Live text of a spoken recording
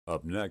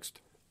Up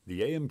next,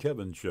 the AM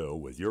Kevin Show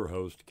with your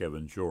host,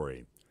 Kevin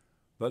Shorey.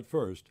 But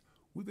first,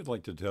 we would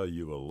like to tell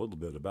you a little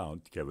bit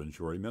about Kevin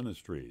Shorey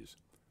Ministries.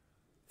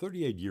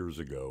 38 years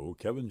ago,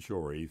 Kevin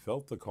Shorey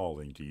felt the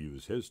calling to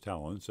use his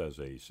talents as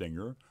a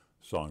singer,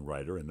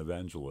 songwriter, and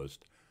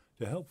evangelist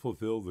to help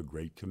fulfill the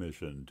Great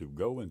Commission to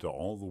go into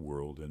all the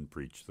world and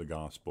preach the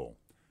gospel.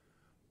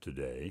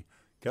 Today,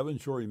 Kevin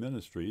Shorey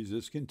Ministries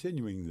is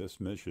continuing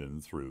this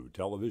mission through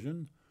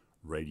television,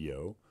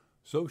 radio,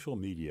 social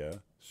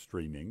media,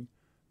 streaming,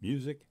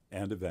 music,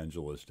 and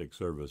evangelistic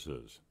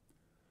services.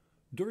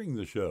 During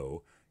the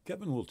show,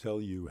 Kevin will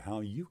tell you how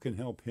you can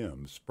help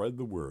him spread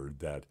the word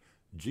that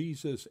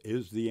Jesus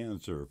is the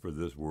answer for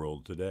this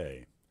world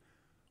today.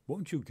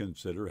 Won't you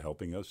consider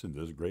helping us in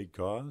this great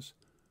cause?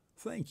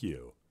 Thank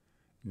you.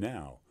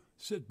 Now,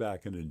 sit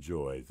back and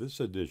enjoy this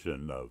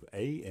edition of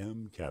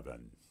AM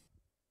Kevin.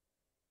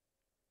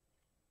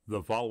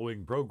 The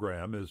following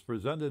program is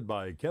presented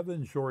by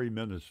Kevin Shorey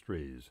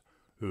Ministries,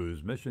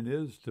 whose mission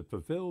is to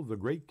fulfill the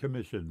Great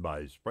Commission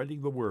by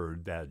spreading the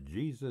word that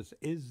Jesus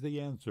is the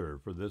answer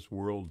for this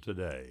world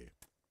today.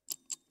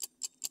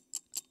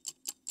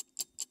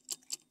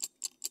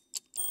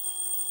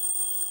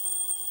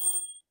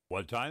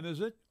 What time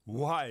is it?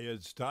 Why,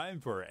 it's time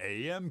for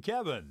AM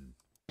Kevin.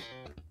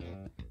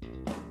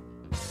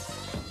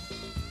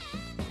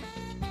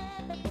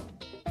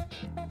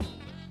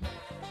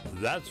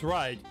 That's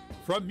right.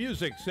 From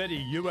Music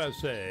City,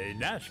 USA,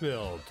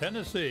 Nashville,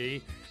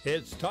 Tennessee,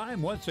 it's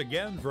time once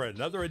again for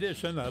another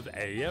edition of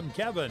AM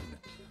Kevin.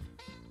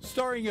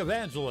 Starring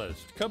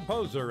evangelist,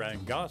 composer,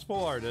 and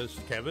gospel artist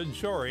Kevin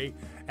Shorey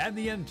and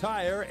the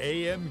entire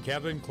AM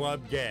Kevin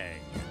Club gang.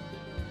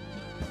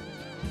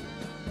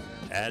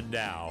 And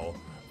now,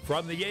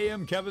 from the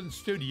AM Kevin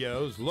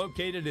Studios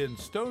located in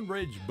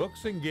Stonebridge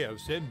Books and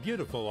Gifts in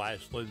beautiful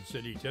Ashland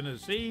City,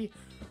 Tennessee,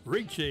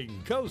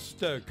 reaching coast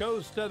to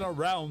coast and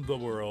around the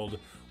world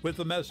with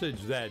the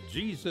message that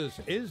Jesus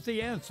is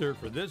the answer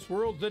for this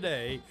world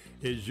today,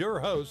 is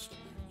your host,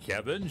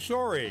 Kevin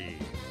Shorey.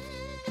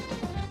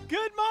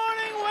 Good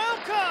morning,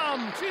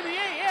 welcome to the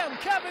AM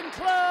Kevin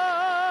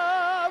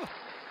Club.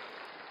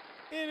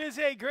 It is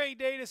a great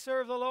day to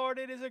serve the Lord.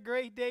 It is a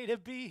great day to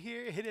be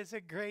here. It is a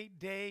great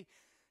day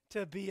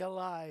to be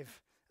alive.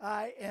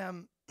 I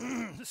am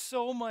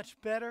so much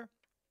better.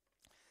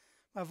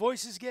 My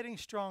voice is getting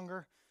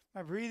stronger.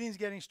 My breathing is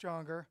getting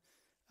stronger.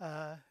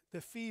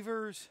 The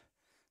fevers,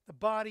 the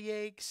body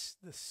aches,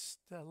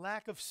 the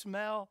lack of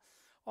smell,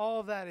 all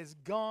of that is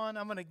gone.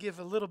 I'm going to give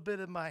a little bit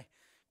of my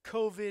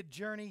COVID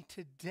journey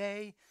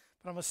today,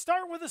 but I'm going to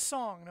start with a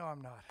song. No,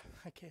 I'm not.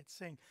 I can't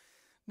sing.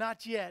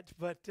 Not yet,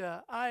 but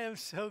I am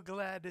so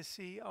glad to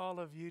see all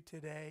of you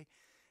today.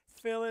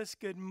 Phyllis,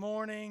 good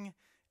morning.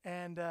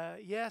 And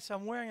yes,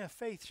 I'm wearing a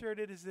faith shirt.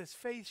 It is this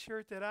faith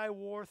shirt that I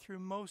wore through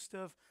most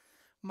of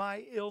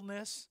my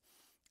illness.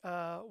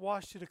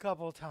 Washed it a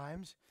couple of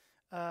times.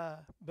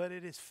 But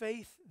it is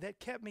faith that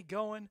kept me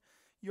going,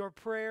 your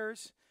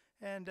prayers,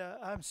 and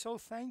I'm so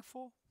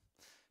thankful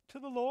to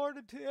the Lord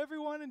and to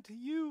everyone and to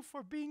you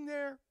for being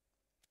there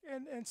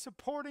and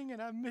supporting,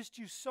 and I've missed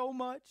you so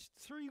much.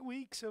 3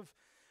 weeks of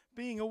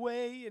being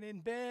away and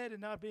in bed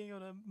and not being able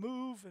to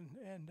move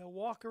and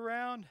walk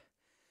around.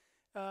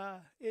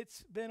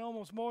 It's been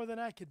almost more than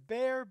I could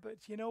bear,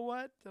 but you know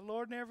what? The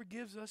Lord never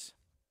gives us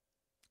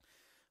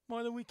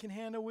more than we can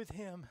handle with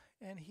Him,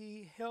 and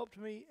He helped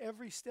me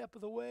every step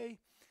of the way.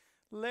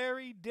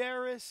 Larry,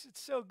 Darius,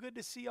 it's so good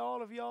to see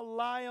all of y'all.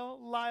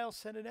 Lyle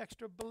sent an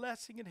extra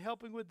blessing in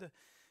helping with the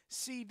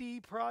CD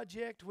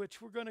project,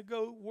 which we're going to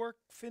go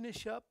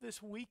finish up this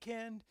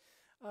weekend.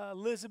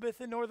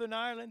 Elizabeth in Northern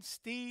Ireland,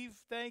 Steve,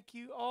 thank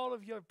you. All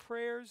of your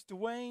prayers.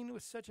 Dwayne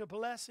was such a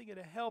blessing and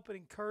a help and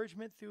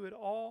encouragement through it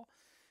all.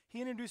 He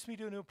introduced me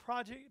to a new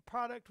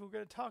product we're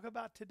going to talk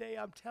about today.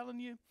 I'm telling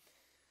you,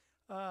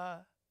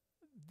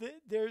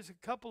 there's a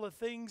couple of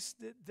things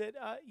that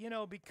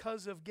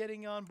because of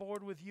getting on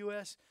board with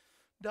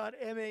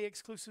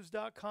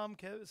us.maexclusives.com /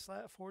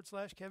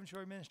 Kevin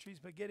Shorey Ministries,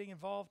 but getting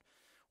involved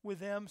with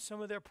them,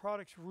 some of their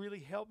products really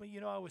helped me.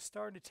 I was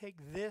starting to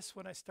take this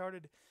when I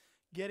started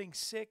getting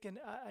sick, and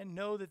I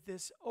know that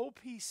this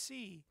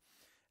OPC,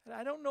 and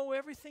I don't know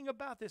everything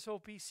about this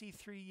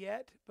OPC3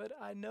 yet, but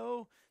I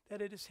know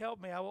that it has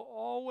helped me. I will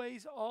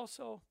always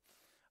also,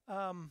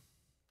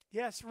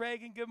 yes,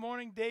 Reagan, good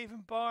morning, Dave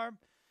and Barb.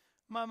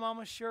 My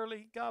mama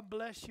Shirley, God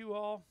bless you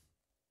all.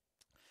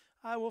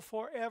 I will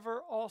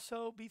forever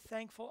also be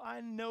thankful.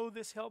 I know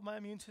this helped my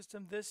immune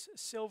system. This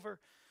silver,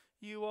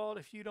 you all,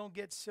 if you don't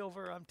get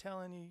silver, I'm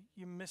telling you,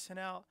 you're missing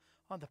out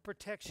on the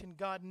protection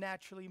God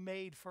naturally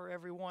made for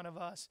every one of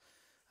us.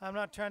 I'm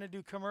not trying to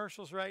do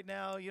commercials right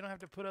now. You don't have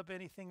to put up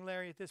anything,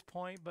 Larry, at this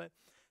point. But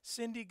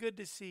Cindy, good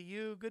to see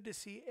you. Good to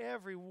see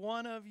every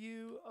one of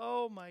you.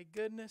 Oh, my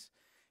goodness.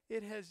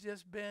 It has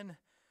just been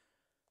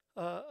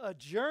a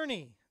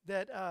journey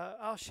that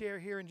I'll share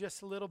here in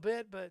just a little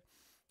bit, but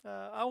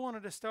I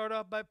wanted to start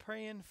off by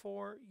praying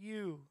for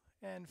you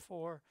and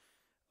for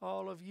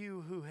all of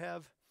you who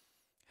have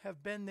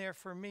been there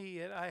for me.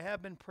 And I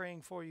have been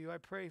praying for you. I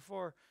pray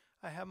for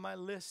I have my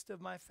list of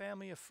my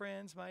family of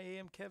friends, my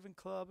AM Kevin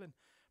Club, and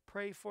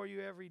pray for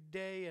you every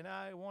day. And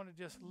I want to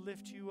just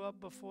lift you up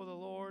before the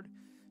Lord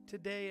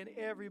today. And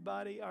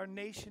everybody, our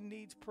nation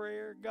needs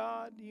prayer.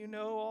 God, you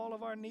know all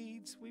of our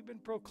needs. We've been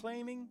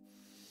proclaiming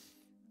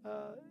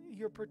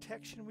your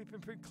protection. We've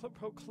been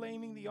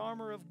proclaiming the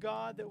armor of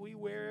God that we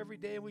wear every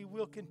day, and we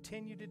will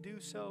continue to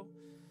do so.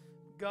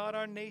 God,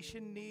 our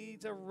nation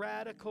needs a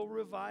radical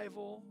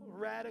revival.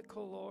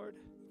 Radical, Lord.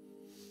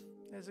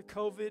 As the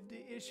COVID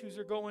issues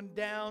are going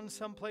down,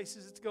 some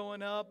places it's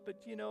going up,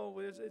 but you know,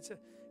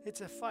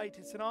 it's a fight.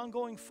 It's an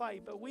ongoing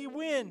fight, but we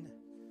win.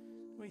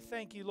 We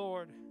thank you,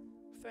 Lord.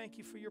 Thank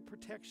you for your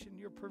protection,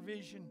 your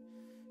provision,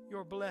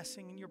 your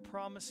blessing, and your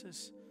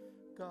promises,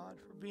 God,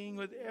 for being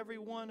with every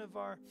one of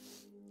our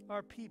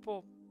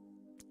people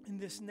in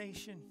this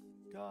nation,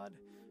 God,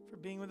 for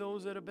being with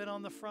those that have been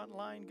on the front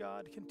line,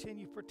 God.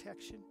 Continue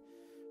protection.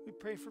 We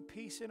pray for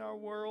peace in our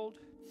world,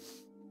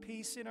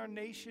 peace in our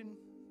nation,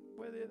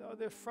 whether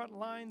there are front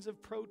lines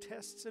of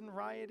protests and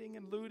rioting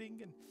and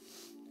looting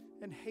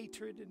and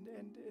hatred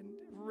and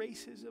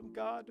racism.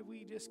 God,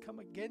 we just come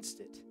against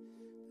it.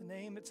 The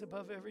name that's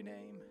above every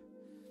name.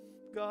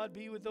 God,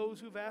 be with those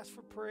who've asked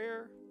for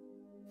prayer.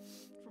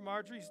 For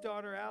Marjorie's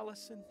daughter,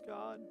 Allison,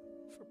 God.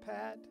 For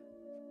Pat,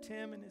 for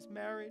Tim and his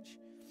marriage.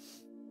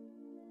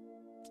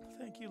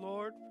 Thank you,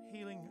 Lord, for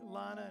healing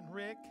Lana and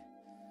Rick.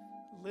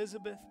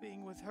 Elizabeth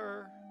being with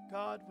her.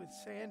 God, with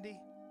Sandy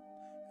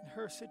and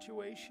her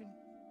situation.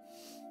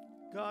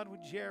 God,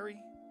 with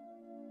Jerry,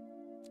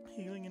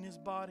 healing in his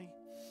body.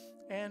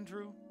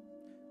 Andrew,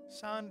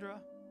 Sandra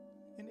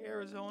in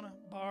Arizona,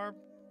 Barb.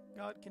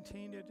 God,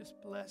 continue to just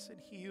bless and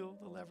heal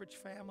the Leverage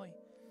family.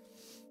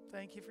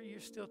 Thank you for you're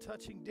still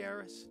touching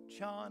Darius,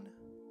 John,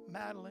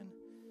 Madeline,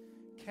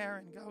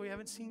 Karen. God, we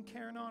haven't seen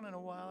Karen on in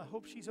a while. I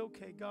hope she's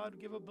okay. God,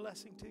 give a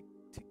blessing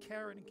to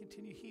Karen and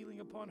continue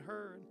healing upon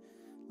her, and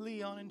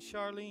Leon and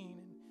Charlene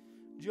and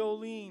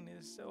Jolene,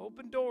 as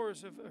open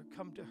doors have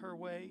come to her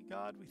way.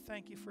 God, we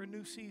thank you for a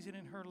new season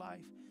in her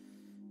life.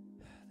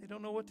 They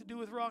don't know what to do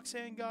with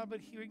Roxanne, God,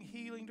 but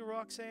healing to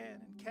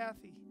Roxanne and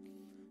Kathy,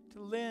 to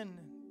Lynn,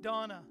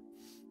 Donna,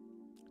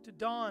 to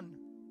Don,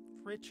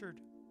 Richard,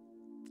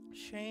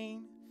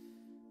 Shane,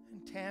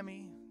 and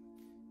Tammy.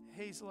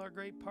 Hazel, our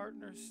great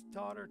partner's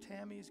daughter,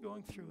 Tammy, is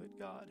going through it,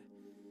 God.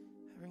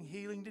 Bring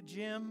healing to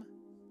Jim.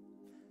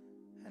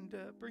 And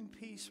bring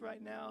peace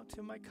right now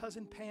to my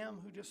cousin Pam,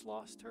 who just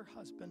lost her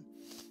husband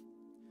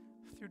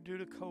due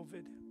to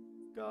COVID.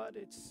 God,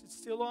 it's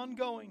still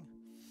ongoing,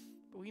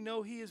 but we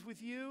know he is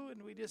with you,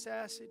 and we just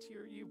ask that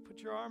you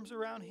put your arms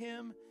around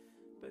him,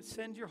 but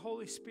send your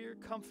Holy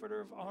Spirit comforter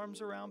of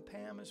arms around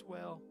Pam as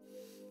well.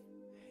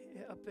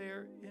 Up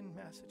there in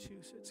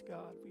Massachusetts,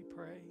 God, we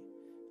pray.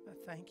 I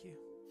thank you.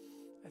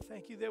 I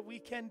thank you that we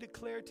can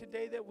declare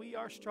today that we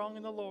are strong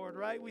in the Lord,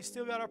 right? We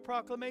still got our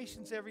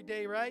proclamations every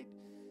day, right?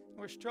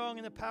 We're strong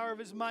in the power of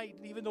his might.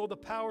 And even though the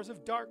powers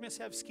of darkness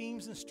have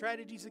schemes and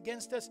strategies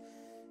against us,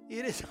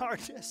 it is our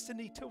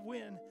destiny to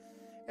win.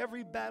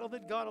 Every battle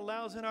that God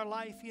allows in our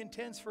life, he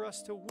intends for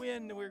us to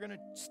win. And we're going to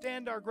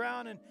stand our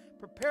ground and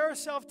prepare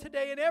ourselves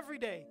today and every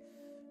day.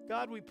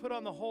 God, we put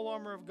on the whole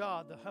armor of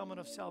God, the helmet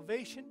of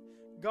salvation.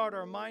 Guard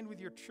our mind with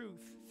your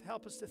truth.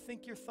 Help us to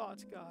think your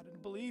thoughts, God,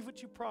 and believe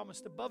what you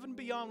promised above and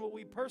beyond what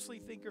we personally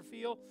think or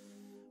feel.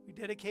 We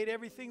dedicate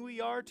everything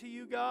we are to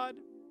you, God.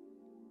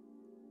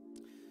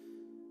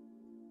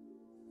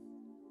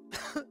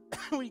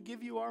 We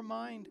give you our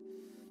mind.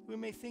 We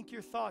may think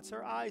your thoughts,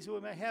 our eyes, we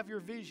may have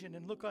your vision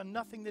and look on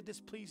nothing that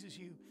displeases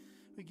you.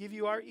 We give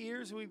you our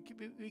ears. We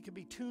can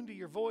be tuned to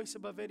your voice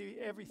above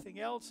everything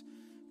else.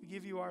 We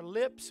give you our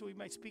lips so we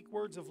might speak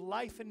words of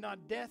life and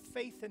not death,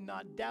 faith and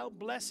not doubt,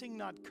 blessing,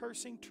 not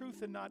cursing,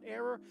 truth and not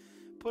error.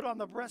 Put on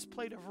the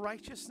breastplate of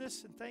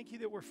righteousness, and thank you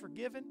that we're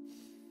forgiven.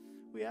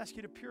 We ask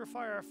you to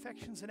purify our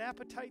affections and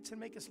appetites and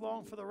make us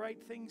long for the right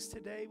things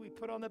today. We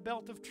put on the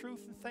belt of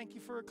truth and thank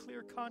you for a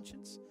clear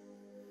conscience.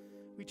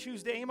 We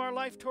choose to aim our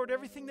life toward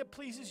everything that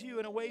pleases you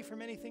and away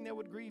from anything that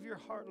would grieve your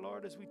heart,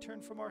 Lord. As we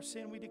turn from our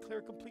sin, we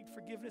declare complete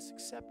forgiveness,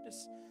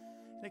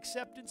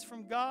 acceptance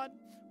from God.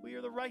 We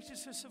are the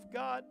righteousness of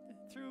God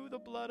through the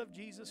blood of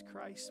Jesus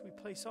Christ. We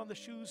place on the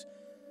shoes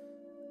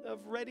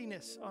of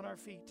readiness on our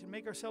feet and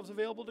make ourselves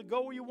available to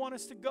go where you want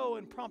us to go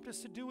and prompt us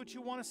to do what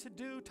you want us to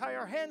do. Tie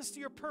our hands to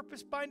your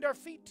purpose, bind our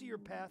feet to your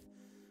path.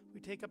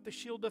 We take up the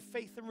shield of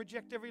faith and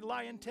reject every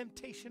lie and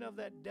temptation of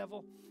that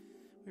devil.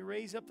 We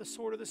raise up the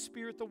sword of the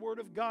Spirit, the Word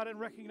of God, and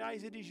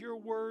recognize it is your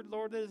word,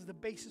 Lord, that is the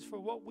basis for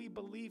what we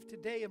believe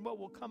today and what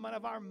will come out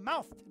of our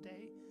mouth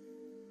today.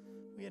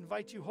 We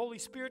invite you, Holy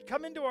Spirit,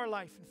 come into our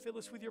life and fill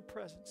us with your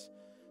presence.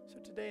 So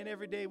today and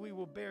every day we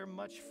will bear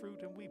much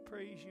fruit, and we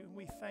praise you and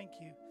we thank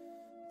you.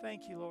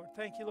 Thank you, Lord.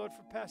 Thank you, Lord,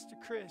 for Pastor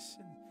Chris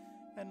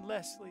and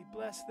Leslie.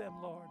 Bless them,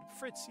 Lord.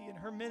 Fritzy and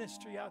her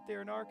ministry out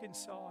there in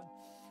Arkansas,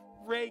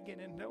 and Reagan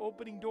and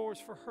opening doors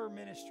for her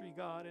ministry,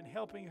 God, and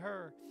helping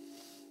her.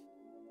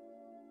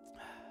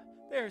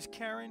 There's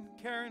Karen.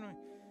 Karen,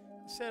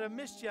 said I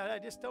missed you. I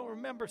just don't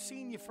remember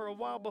seeing you for a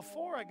while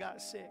before I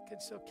got sick.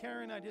 And so,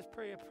 Karen, I just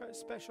pray a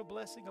special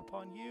blessing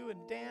upon you,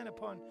 and Dan,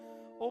 upon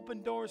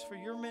open doors for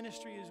your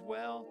ministry as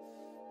well.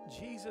 In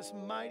Jesus'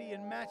 mighty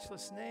and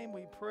matchless name,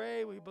 we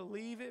pray, we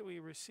believe it, we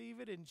receive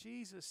it in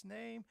Jesus'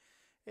 name.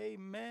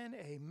 Amen,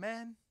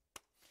 amen.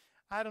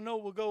 I don't know,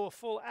 we'll go a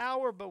full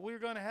hour, but we're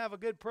going to have a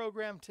good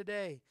program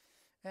today.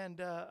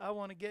 And I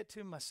want to get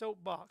to my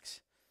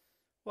soapbox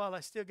while I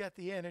still got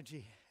the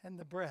energy and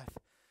the breath.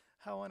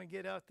 I want to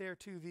get out there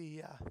to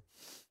the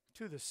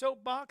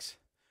soapbox.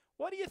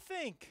 What do you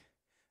think?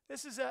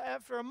 This is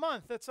after a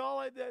month. That's all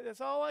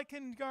I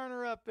can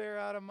garner up there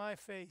out of my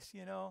face,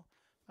 you know.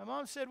 My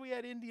mom said we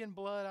had Indian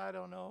blood. I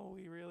don't know,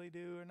 we really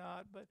do or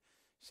not, but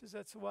she says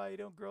that's why you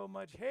don't grow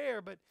much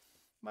hair. But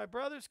my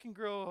brothers can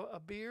grow a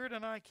beard,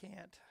 and I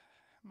can't.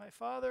 My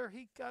father,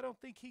 I don't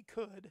think he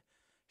could.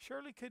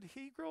 Surely could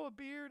he grow a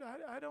beard?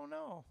 I don't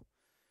know.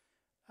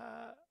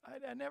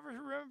 I never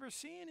remember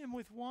seeing him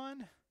with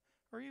one,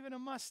 or even a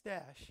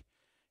mustache.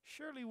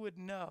 Shirley would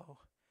know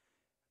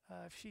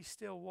if she's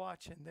still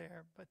watching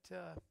there. But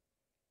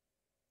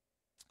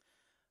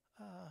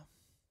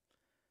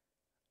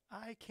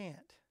I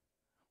can't.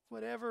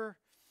 Whatever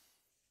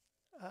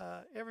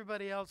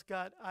everybody else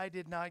got, I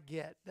did not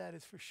get. That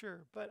is for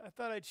sure. But I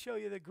thought I'd show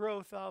you the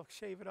growth. I'll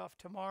shave it off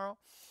tomorrow.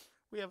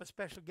 We have a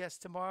special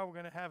guest tomorrow. We're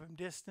going to have him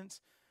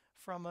distance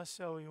from us,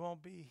 so he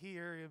won't be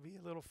here. He'll be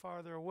a little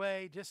farther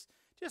away. Just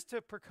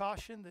a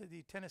precaution.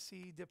 The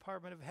Tennessee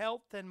Department of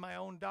Health and my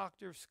own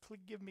doctors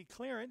give me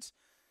clearance.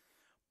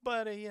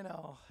 But, you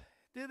know,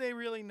 do they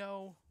really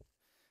know?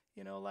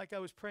 You know, like I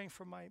was praying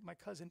for my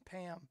cousin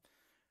Pam.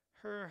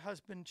 Her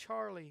husband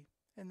Charlie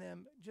and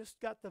them just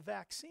got the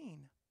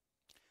vaccine.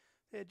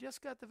 They had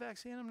just got the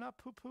vaccine. I'm not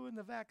poo-pooing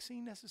the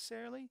vaccine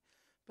necessarily,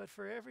 but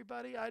for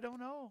everybody, I don't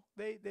know.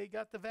 They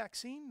got the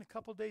vaccine. A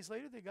couple days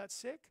later, they got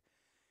sick.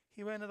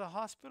 He went to the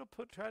hospital,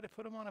 tried to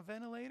put him on a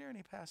ventilator, and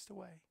he passed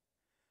away.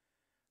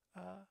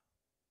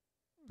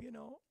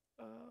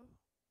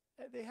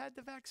 They had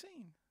the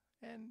vaccine,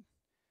 and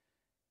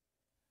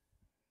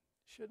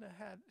shouldn't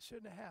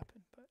have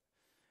happened. But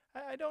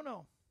I don't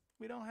know.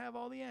 We don't have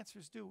all the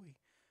answers, do we?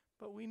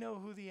 But we know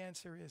who the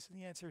answer is, and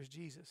the answer is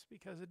Jesus.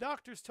 Because the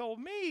doctors told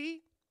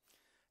me,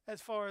 as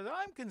far as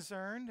I'm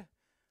concerned,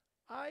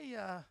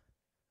 I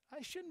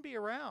shouldn't be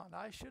around.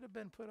 I should have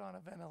been put on a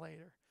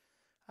ventilator.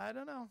 I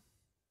don't know.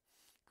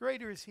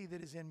 Greater is he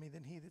that is in me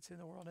than he that's in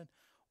the world. And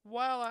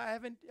while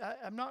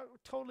I'm not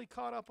totally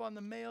caught up on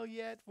the mail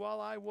yet.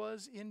 While I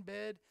was in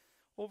bed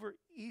over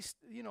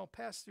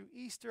passed through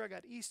Easter, I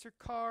got Easter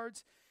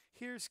cards.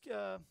 Here's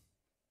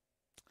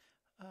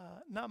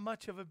not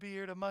much of a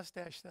beard, a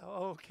mustache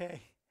though.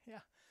 Okay, yeah.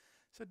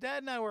 So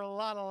Dad and I were a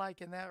lot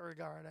alike in that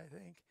regard, I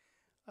think.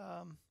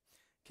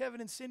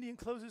 Kevin and Cindy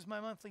encloses my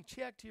monthly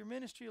check to your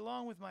ministry,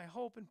 along with my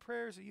hope and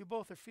prayers that you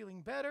both are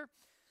feeling better.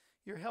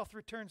 Your health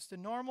returns to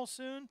normal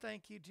soon.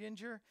 Thank you,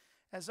 Ginger.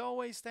 As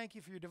always, thank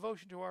you for your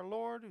devotion to our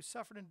Lord, who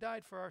suffered and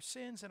died for our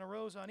sins and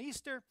arose on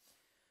Easter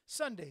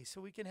Sunday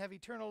so we can have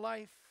eternal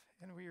life,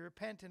 and we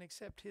repent and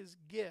accept his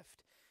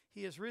gift.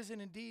 He has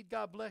risen indeed.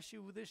 God bless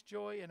you with this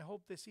joy, and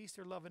hope this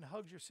Easter love and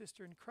hugs your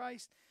sister in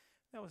Christ.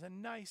 That was a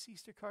nice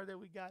Easter card that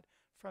we got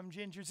from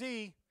Ginger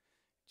Z.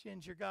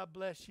 Ginger, God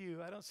bless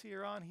you. I don't see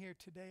her on here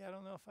today. I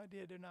don't know if I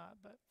did or not,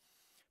 but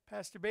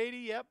Pastor Beatty,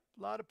 yep,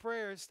 a lot of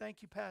prayers.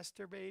 Thank you,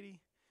 Pastor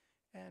Beatty.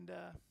 And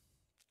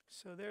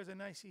so there's a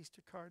nice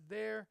Easter card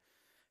there.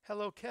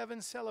 Hello,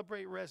 Kevin.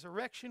 Celebrate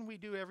resurrection. We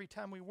do every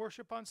time we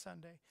worship on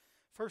Sunday.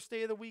 First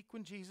day of the week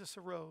when Jesus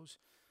arose.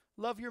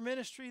 Love your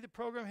ministry. The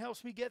program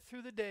helps me get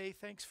through the day.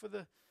 Thanks for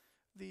the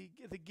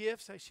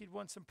gifts. She'd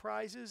won some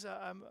prizes.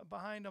 I'm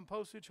behind on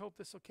postage. Hope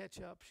this will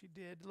catch up. She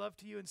did. Love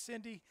to you and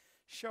Cindy.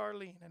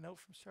 Charlene. A note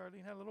from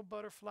Charlene. Had a little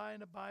butterfly in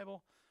the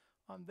Bible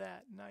on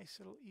that. Nice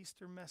little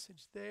Easter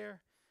message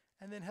there.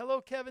 And then, hello,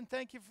 Kevin.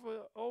 Thank you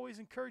for always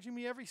encouraging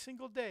me every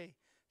single day.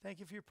 Thank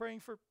you for your praying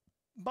for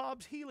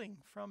Bob's healing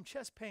from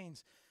chest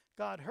pains.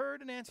 God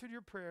heard and answered your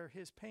prayer. He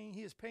is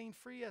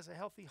pain-free, has a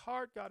healthy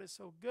heart. God is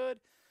so good.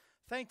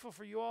 Thankful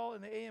for you all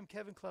in the AM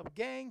Kevin Club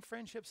gang.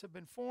 Friendships have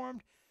been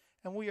formed,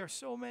 and we are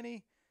so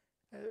many,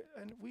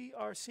 and we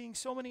are seeing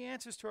so many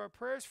answers to our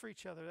prayers for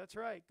each other. That's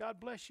right. God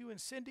bless you. And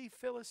Cindy,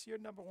 Phyllis, you're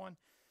number one.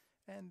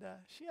 And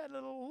she had a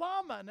little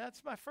llama, and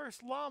that's my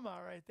first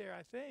llama right there,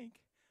 I think.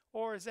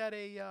 Or is that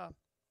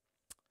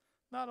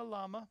not a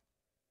llama?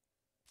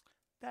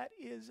 That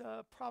is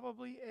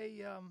probably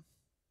it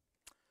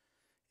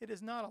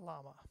is not a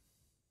llama.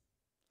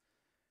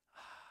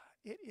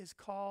 It is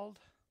called,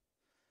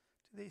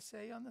 do they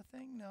say on the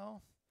thing?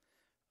 No.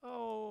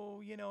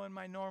 Oh, in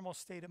my normal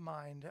state of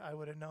mind, I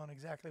would have known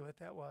exactly what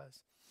that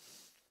was.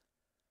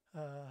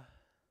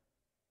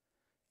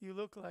 You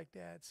look like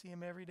Dad. See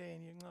him every day,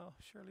 and you go,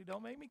 Shirley,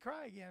 don't make me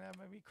cry again. I'm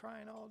going to be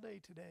crying all day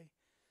today.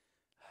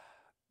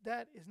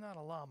 That is not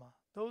a llama.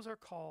 Those are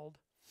called,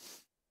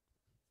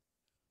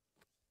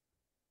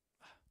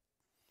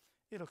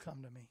 it'll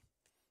come to me.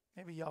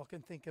 Maybe y'all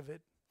can think of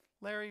it.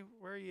 Larry,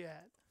 where are you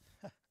at?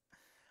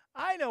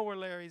 I know where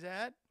Larry's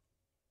at.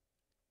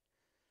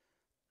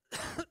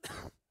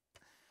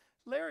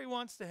 Larry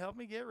wants to help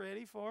me get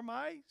ready for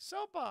my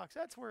soapbox.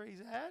 That's where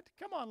he's at.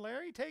 Come on,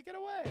 Larry, take it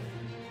away.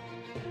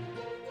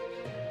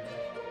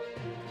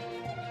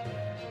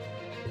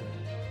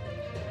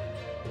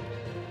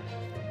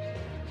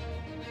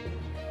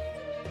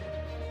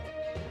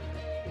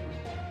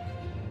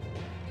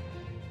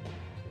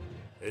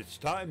 It's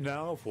time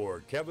now for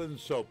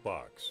Kevin's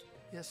Soapbox.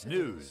 Yes, it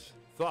News, is.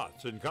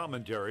 thoughts, and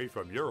commentary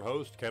from your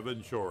host,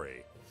 Kevin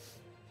Shorey.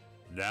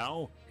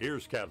 Now,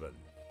 here's Kevin.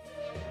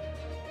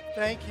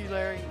 Thank you,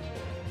 Larry.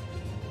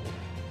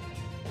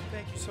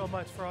 Thank you so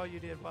much for all you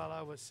did while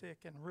I was sick.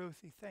 And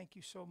Ruthie, thank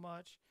you so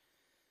much.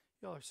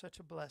 Y'all are such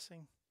a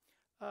blessing.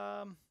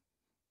 I'm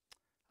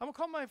going to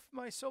call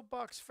my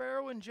soapbox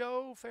Pharaoh and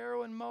Joe,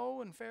 Pharaoh and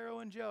Mo, and Pharaoh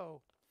and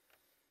Joe.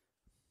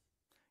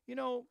 You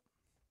know,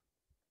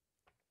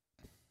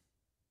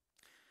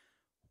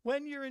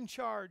 when you're in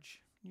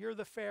charge, you're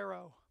the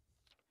Pharaoh,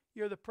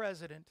 you're the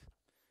president,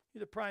 you're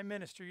the prime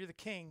minister, you're the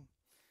king.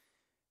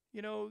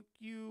 You know,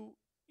 you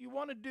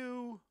want to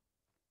do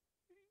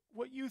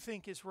what you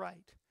think is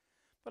right.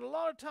 But a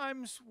lot of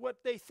times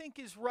what they think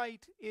is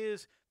right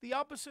is the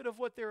opposite of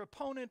what their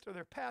opponent or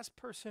their past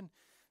person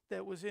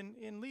that was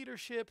in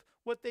leadership,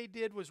 what they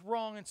did was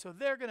wrong, and so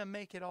they're going to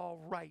make it all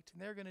right,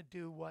 and they're going to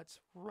do what's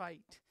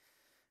right.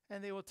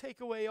 And they will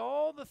take away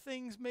all the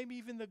things, maybe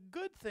even the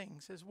good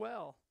things as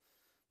well,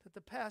 that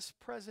the past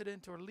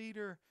president or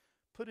leader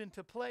put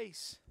into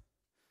place.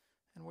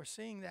 And we're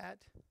seeing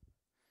that.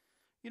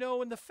 You know,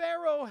 when the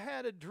Pharaoh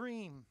had a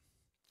dream,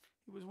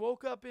 he was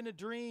woke up in a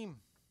dream,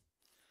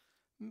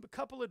 a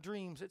couple of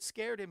dreams that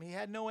scared him. He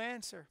had no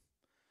answer.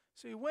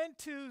 So he went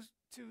to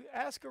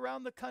ask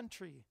around the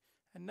country,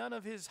 and none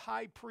of his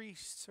high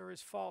priests or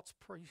his false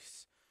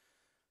priests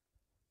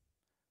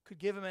could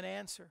give him an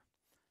answer.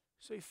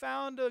 So he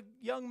found a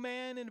young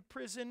man in a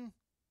prison,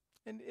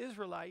 an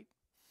Israelite,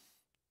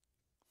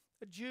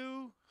 a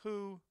Jew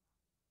who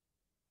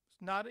was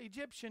not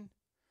Egyptian.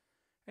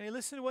 And he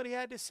listened to what he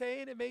had to say,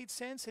 and it made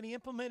sense, and he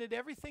implemented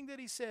everything that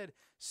he said.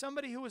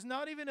 Somebody who was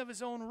not even of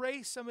his own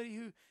race, somebody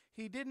who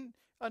he didn't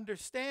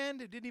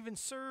understand, who didn't even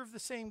serve the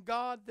same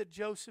God that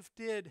Joseph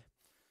did.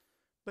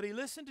 But he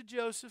listened to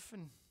Joseph,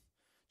 and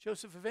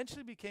Joseph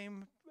eventually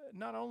became,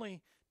 not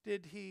only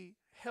did he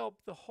help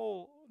the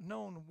whole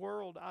known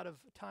world out of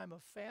a time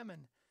of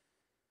famine,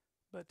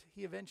 but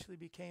he eventually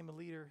became a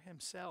leader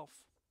himself.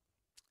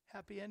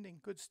 Happy ending,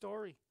 good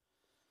story.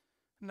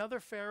 Another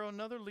Pharaoh,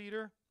 another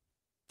leader,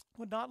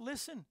 would not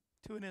listen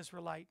to an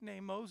Israelite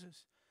named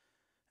Moses.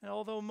 And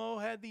although Mo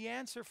had the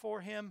answer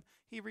for him,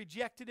 he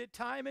rejected it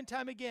time and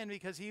time again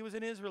because he was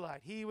an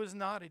Israelite. He was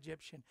not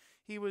Egyptian.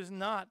 He was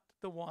not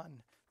the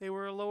one. They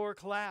were a lower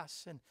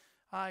class, and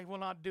I will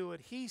not do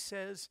it. He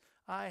says,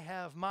 I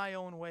have my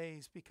own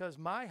ways because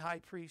my high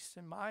priests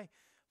and my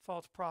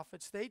false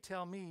prophets, they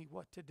tell me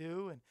what to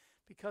do. And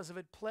because of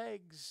it,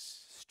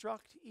 plagues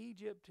struck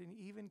Egypt, and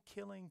even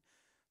killing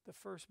the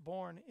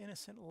firstborn.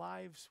 Innocent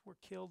lives were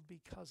killed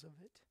because of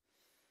it.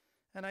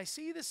 And I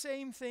see the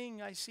same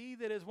thing. I see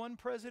that as one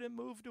president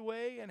moved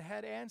away and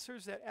had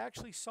answers that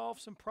actually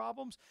solved some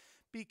problems,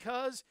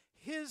 because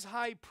his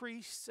high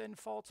priests and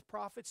false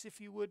prophets,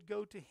 if you would,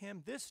 go to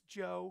him, this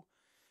Joe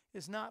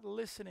is not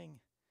listening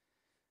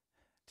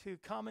to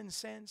common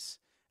sense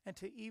and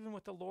to even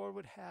what the Lord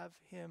would have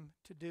him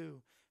to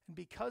do. And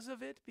because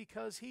of it,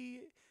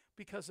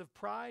 because of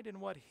pride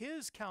and what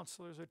his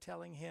counselors are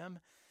telling him,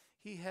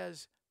 he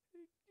has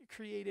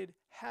created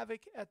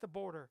havoc at the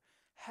border,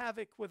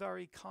 havoc with our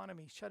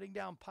economy, shutting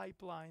down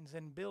pipelines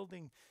and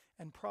building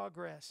and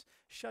progress,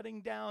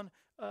 shutting down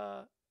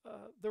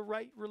the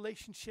right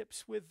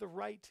relationships with the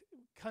right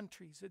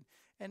countries,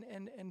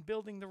 and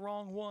building the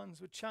wrong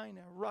ones with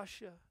China,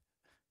 Russia,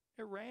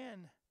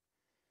 Iran.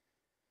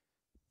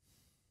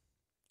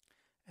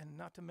 And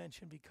not to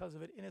mention, because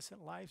of it,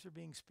 innocent lives are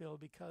being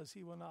spilled because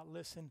he will not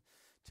listen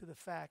to the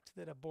fact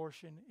that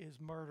abortion is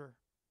murder.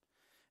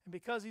 And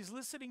because he's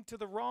listening to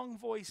the wrong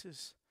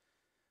voices,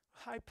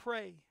 I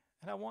pray,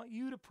 and I want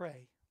you to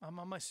pray. I'm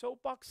on my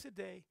soapbox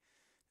today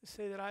to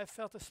say that I have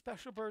felt a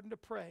special burden to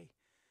pray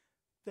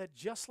that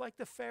just like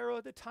the Pharaoh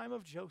at the time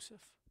of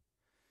Joseph,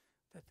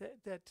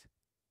 that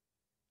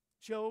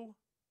Joe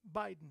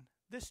Biden,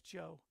 this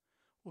Joe,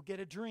 will get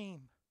a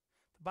dream.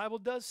 The Bible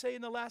does say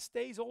in the last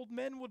days, old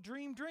men will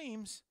dream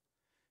dreams.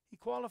 He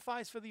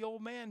qualifies for the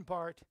old man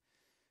part.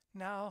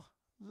 Now,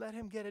 let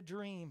him get a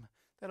dream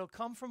that'll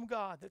come from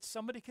God that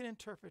somebody can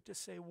interpret to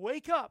say,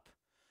 wake up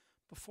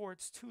before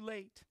it's too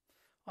late.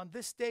 On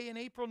this day in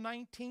April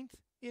 19th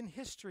in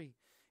history,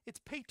 it's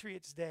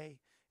Patriots' Day.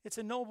 It's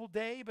a noble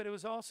day, but it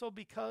was also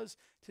because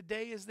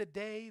today is the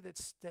day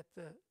that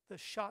the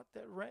shot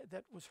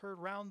that was heard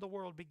round the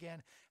world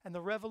began, and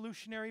the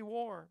Revolutionary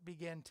War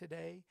began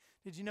today.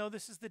 Did you know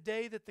this is the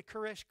day that the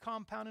Koresh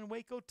compound in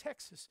Waco,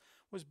 Texas,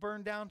 was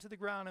burned down to the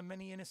ground, and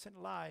many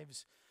innocent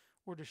lives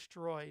were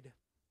destroyed,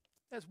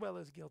 as well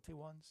as guilty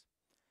ones?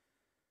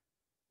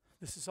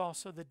 This is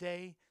also the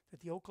day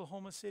that the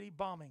Oklahoma City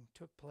bombing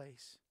took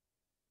place.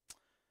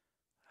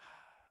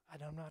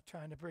 And I'm not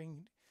trying to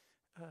bring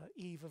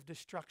eve of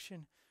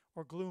destruction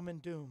or gloom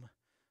and doom.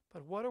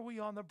 But what are we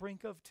on the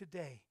brink of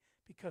today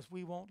because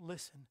we won't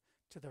listen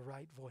to the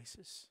right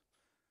voices?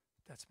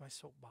 That's my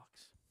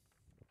soapbox.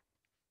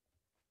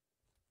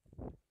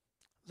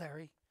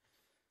 Larry,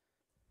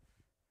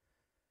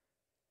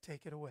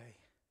 take it away.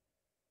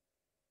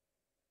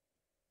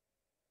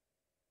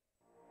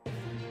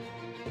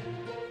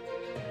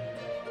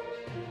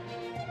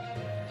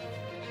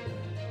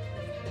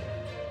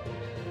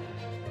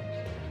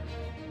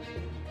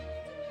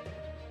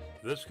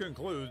 This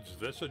concludes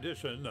this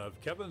edition of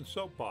Kevin's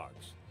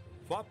Soapbox.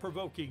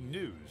 Thought-provoking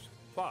news,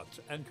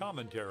 thoughts, and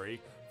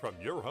commentary from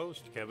your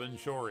host, Kevin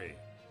Shorey.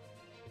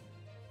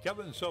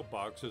 Kevin's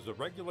Soapbox is a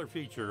regular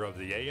feature of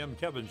the AM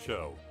Kevin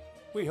Show.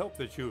 We hope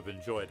that you've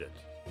enjoyed it.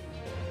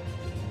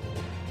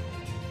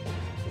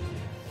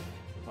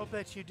 Hope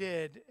that you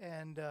did,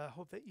 and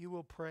hope that you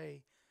will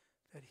pray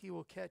that he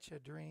will catch a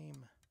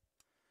dream.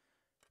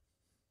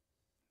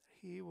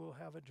 He will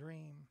have a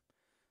dream.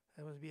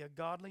 That would be a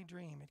godly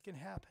dream. It can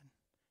happen.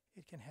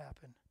 It can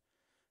happen.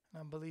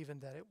 And I'm believing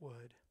that it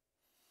would.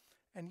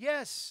 And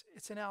yes,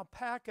 it's an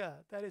alpaca.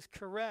 That is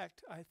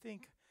correct. I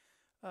think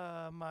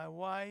my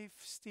wife,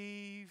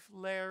 Steve,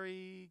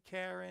 Larry,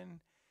 Karen,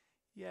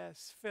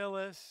 yes,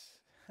 Phyllis.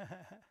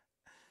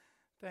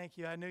 Thank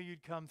you. I knew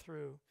you'd come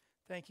through.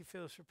 Thank you,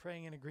 Phyllis, for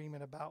praying in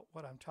agreement about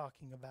what I'm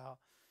talking about.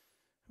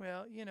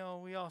 Well, you know,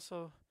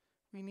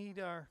 we need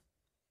our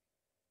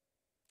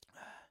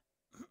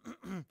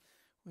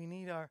we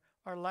need our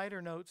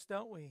lighter notes,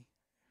 don't we?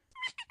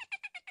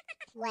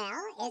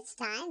 Well, it's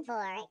time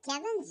for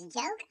Kevin's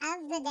Joke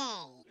of the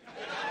Day.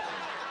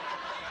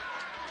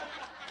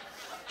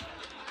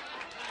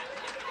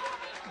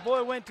 The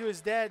boy went to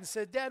his dad and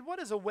said, "Dad, what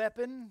is a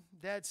weapon?"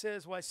 Dad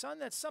says, "Why, son,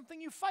 that's something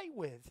you fight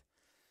with."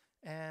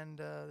 And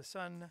the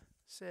son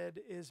said,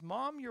 "Is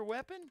Mom your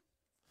weapon?"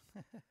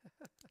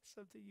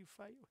 Something you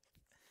fight with.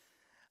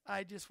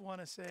 I just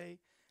want to say,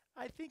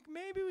 I think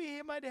maybe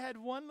we might have had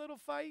one little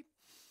fight,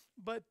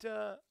 but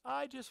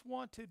I just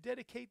want to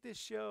dedicate this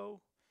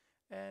show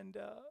and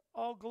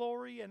all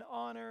glory and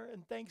honor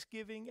and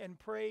thanksgiving and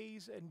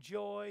praise and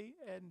joy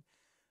and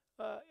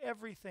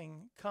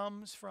everything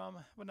comes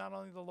from, well, not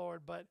only the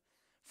Lord, but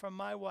from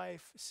my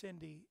wife,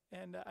 Cindy.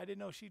 And I didn't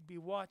know she'd be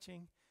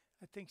watching.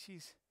 I think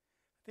she's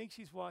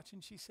watching.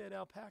 She said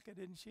alpaca,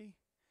 didn't she?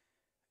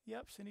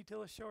 Yep, Cindy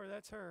Tilla Shore,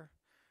 that's her.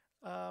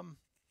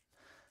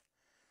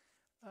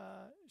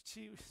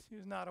 She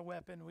was not a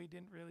weapon. We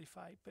didn't really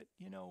fight, but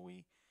you know,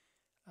 we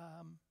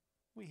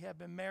have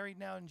been married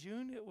now in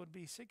June. It would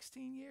be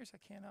 16 years. I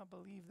cannot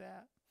believe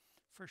that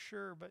for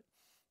sure, but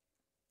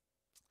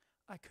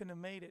I couldn't have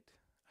made it.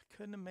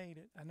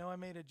 I know I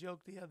made a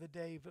joke the other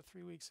day, but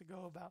 3 weeks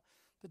ago, about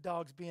the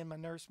dogs being my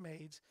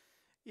nursemaids.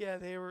 Yeah,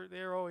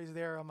 they're always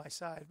there on my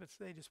side, but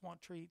they just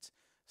want treats.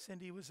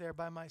 Cindy was there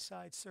by my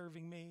side,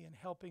 serving me and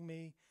helping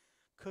me,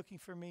 cooking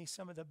for me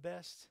some of the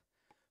best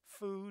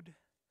food.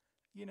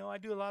 You know, I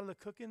do a lot of the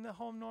cooking in the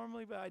home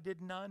normally, but I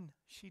did none.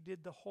 She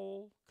did the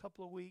whole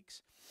couple of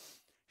weeks.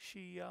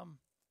 She,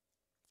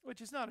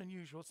 which is not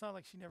unusual. It's not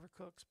like she never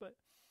cooks, but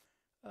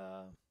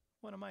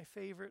one of my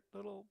favorite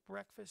little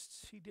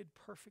breakfasts she did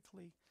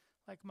perfectly,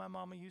 like my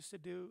mama used to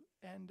do,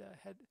 and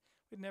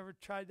we'd never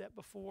tried that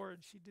before,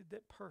 and she did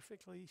that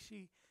perfectly.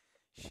 She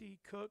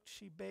cooked,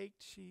 she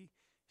baked, she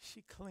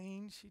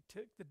cleaned, she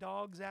took the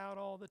dogs out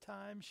all the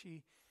time.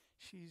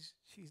 She's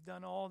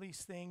done all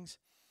these things,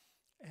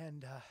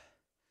 and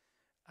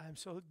I'm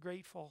so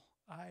grateful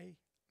I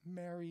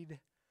married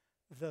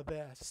the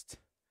best.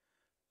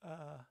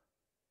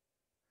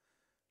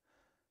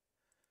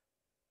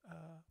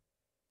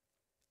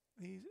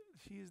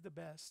 She is the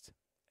best,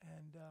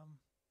 and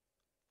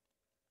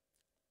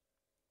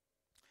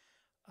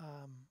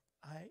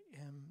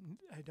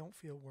I don't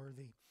feel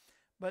worthy.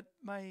 But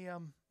my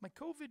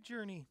COVID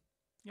journey,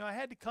 you know, I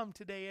had to come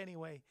today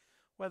anyway,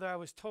 whether I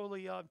was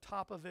totally on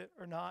top of it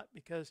or not,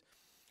 because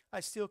I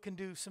still can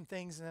do some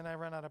things, and then I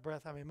run out of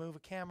breath. I mean, move a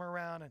camera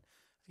around and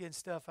getting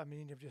stuff. I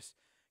mean, you're just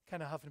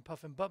kind of huffing and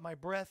puffing. But my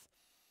breath,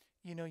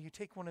 you know, you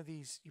take one of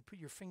these, you put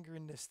your finger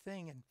in this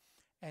thing,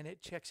 and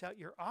it checks out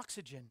your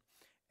oxygen.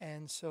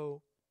 And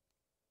so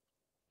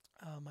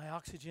my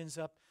oxygen's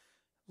up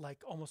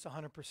like almost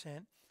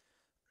 100%.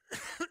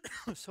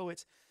 So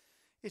it's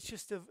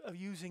just of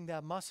using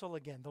that muscle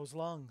again, those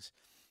lungs,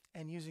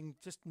 and using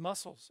just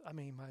muscles. I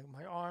mean,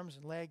 my arms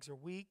and legs are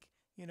weak.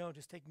 You know,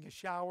 just taking a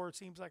shower, it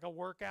seems like a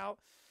workout,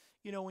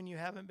 you know, when you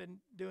haven't been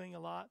doing a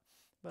lot.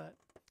 But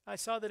I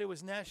saw that it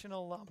was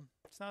National,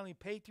 it's not only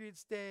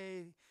Patriots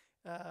Day,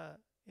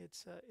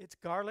 it's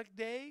Garlic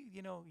Day.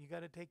 You know, you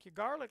got to take your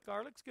garlic.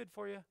 Garlic's good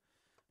for you.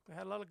 I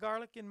had a lot of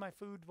garlic in my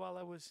food while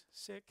I was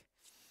sick.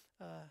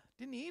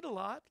 Didn't eat a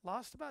lot,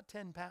 lost about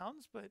 10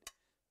 pounds, but,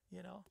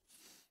 you know,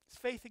 it's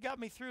faith that got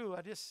me through.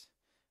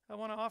 I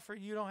want to offer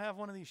you don't have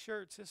one of these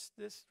shirts.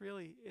 This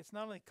really, it's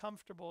not only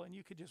comfortable, and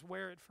you could just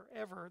wear it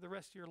forever, the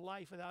rest of your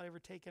life, without ever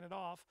taking it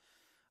off.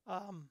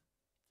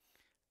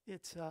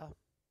 It's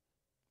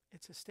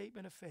a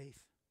statement of faith,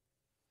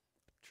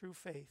 true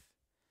faith.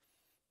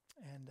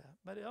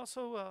 But it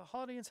also,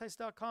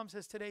 holidayinsights.com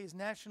says today is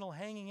National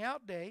Hanging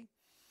Out Day.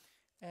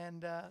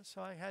 And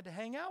so I had to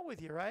hang out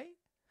with you, right?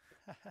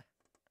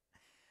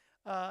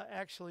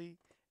 Actually,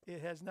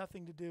 it has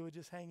nothing to do with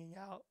just hanging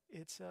out.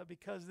 It's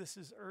because this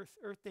is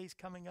Earth Day's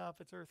coming up.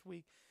 It's Earth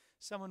Week.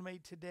 Someone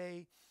made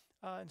today,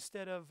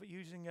 instead of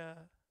using a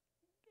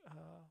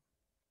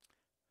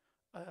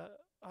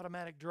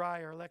automatic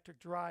dryer, electric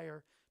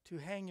dryer, to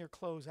hang your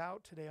clothes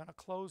out today on a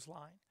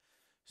clothesline.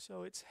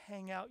 So it's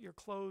hang out your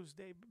clothes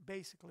day,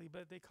 basically,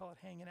 but they call it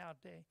hanging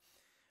out day.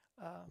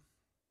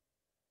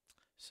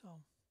 So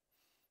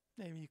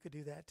maybe you could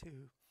do that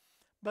too.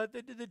 But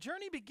the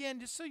journey began,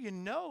 just so you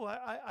know,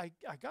 I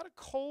got a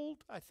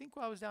cold, I think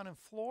while I was down in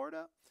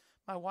Florida.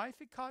 My wife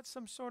had caught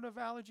some sort of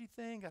allergy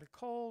thing, got a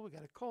cold, we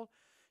got a cold.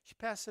 She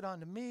passed it on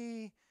to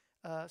me.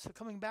 So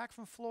coming back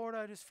from Florida,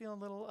 I just feeling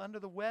a little under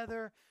the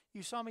weather.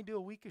 You saw me do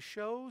a week of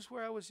shows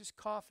where I was just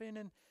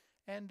coughing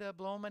and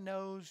blowing my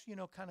nose, you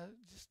know, kind of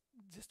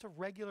just a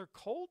regular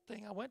cold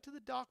thing. I went to the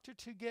doctor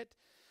to get,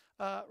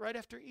 right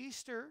after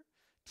Easter,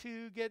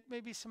 to get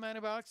maybe some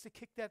antibiotics to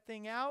kick that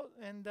thing out.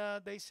 And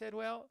they said,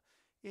 well,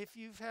 if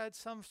you've had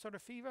some sort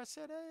of fever, I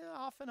said,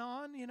 off and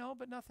on, you know,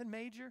 but nothing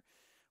major.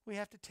 We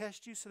have to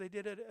test you. So they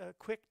did a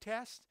quick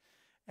test.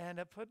 And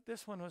I put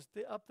this one was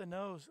up the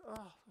nose.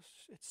 Oh,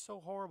 it's so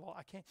horrible.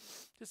 I can't,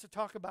 just to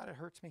talk about it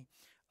hurts me.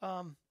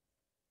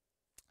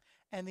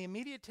 And the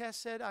immediate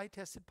test said I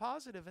tested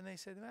positive. And they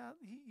said, well,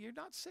 you're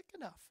not sick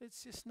enough.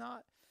 It's just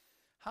not.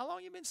 How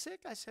long you been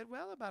sick? I said,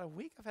 well, about a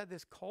week. I've had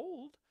this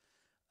cold.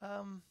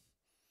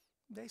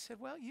 They said,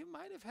 well, you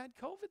might have had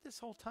COVID this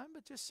whole time,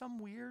 but just some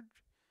weird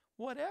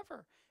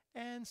whatever.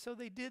 And so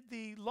they did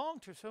the long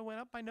term. So I went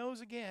up my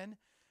nose again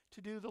to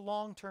do the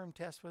long-term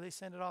test where they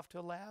send it off to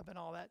a lab and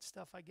all that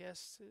stuff, I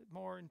guess,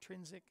 more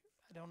intrinsic,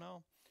 I don't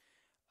know.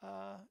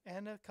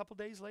 And a couple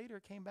days later,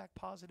 it came back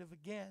positive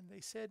again. They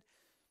said,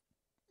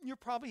 you're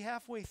probably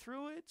halfway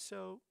through it,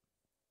 so,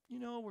 you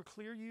know, we'll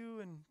clear you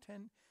in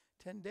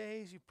 10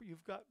 days.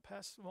 You've got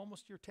past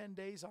almost your 10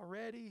 days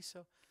already.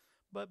 So,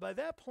 but by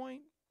that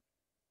point,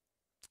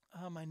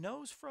 my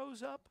nose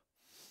froze up.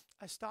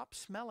 I stopped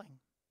smelling.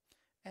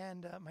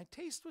 And my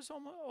taste was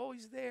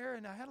always there,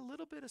 and I had a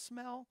little bit of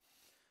smell.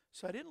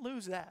 So I didn't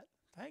lose that.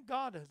 Thank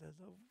God.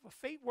 A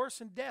fate worse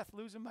than death,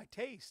 losing my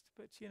taste.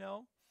 But, you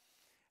know,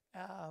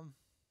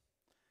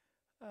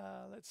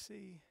 let's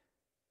see.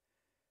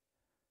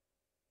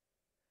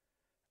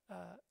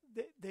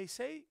 They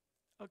say,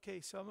 okay,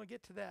 so I'm going to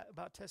get to that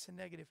about testing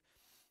negative.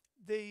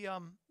 They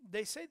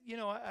say, you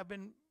know, I've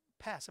been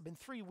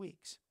 3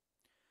 weeks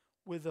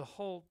with the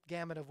whole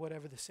gamut of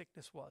whatever the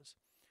sickness was.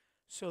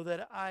 So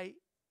that I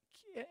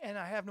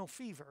have no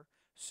fever,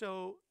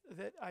 so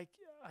that I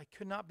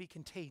could not be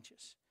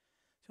contagious.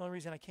 It's the only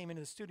reason I came into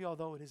the studio,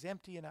 although it is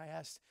empty, and I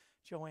asked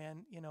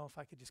Joanne, you know, if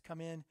I could just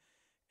come in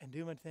and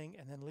do my thing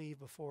and then leave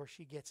before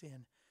she gets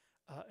in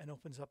and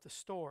opens up the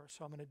store.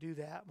 So I'm going to do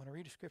that. I'm going to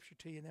read a scripture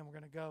to you, and then we're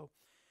going to go.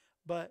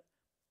 But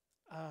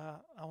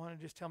I want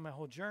to just tell my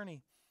whole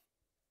journey.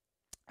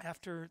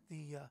 After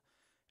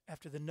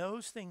the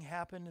nose thing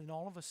happened, and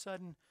all of a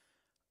sudden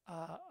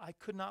I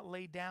could not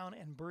lay down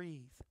and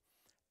breathe,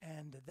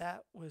 and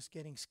that was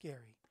getting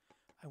scary.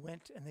 I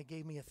went and they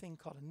gave me a thing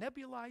called a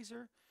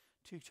nebulizer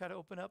to try to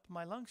open up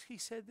my lungs. He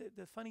said that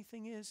the funny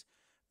thing is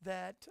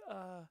that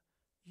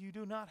you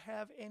do not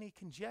have any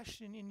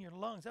congestion in your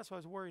lungs. That's what I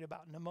was worried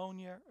about,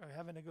 pneumonia or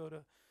having to go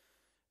to,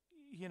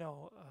 you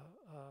know,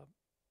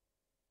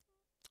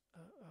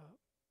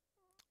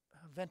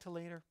 a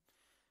ventilator.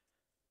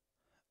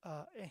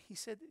 And he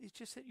said it's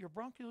just that your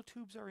bronchial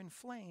tubes are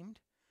inflamed,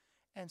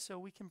 and so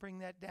we can bring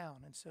that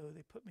down. And so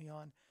they put me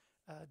on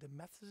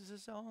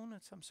dexamethasone,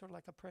 and some sort of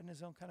like a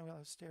prednisone kind of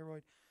a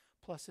steroid,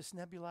 plus this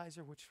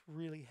nebulizer, which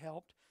really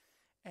helped.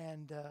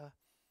 And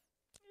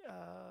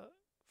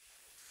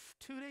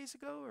 2 days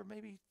ago, or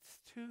maybe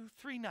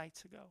 3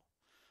 nights ago,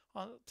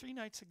 3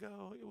 nights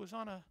ago, it was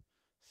on a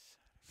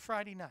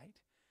Friday night.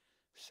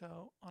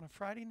 So on a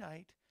Friday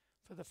night,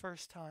 for the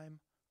first time,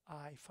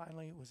 I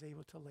finally was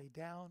able to lay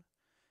down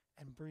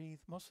and breathe.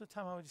 Most of the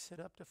time I would just sit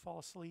up to fall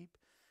asleep,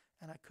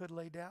 and I could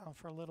lay down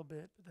for a little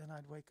bit, but then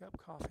I'd wake up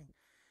coughing.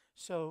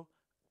 So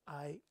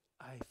I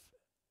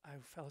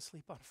fell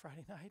asleep on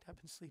Friday night. I've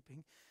been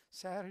sleeping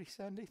Saturday,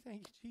 Sunday.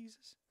 Thank you,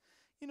 Jesus.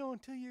 You know,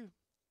 until you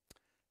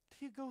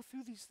go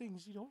through these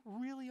things, you don't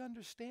really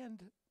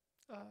understand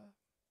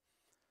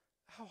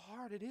how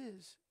hard it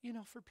is, you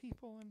know, for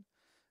people. And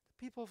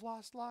the people have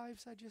lost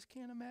lives. I just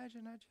can't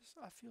imagine.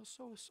 I feel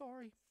so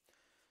sorry,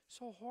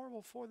 so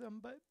horrible for them.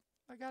 But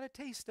I got a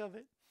taste of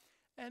it.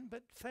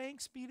 But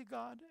thanks be to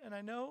God. And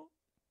I know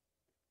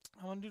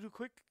I want to do a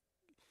quick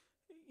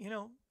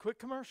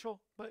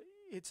commercial, but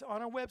it's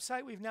on our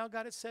website. We've now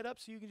got it set up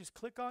so you can just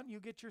click on, you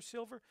get your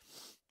silver.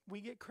 We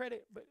get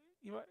credit, but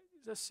you know,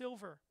 the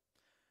silver,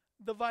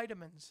 the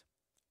vitamins,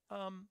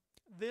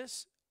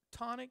 this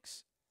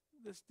tonics,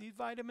 these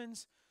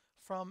vitamins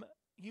from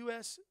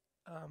U.S.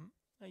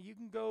 You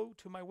can go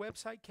to my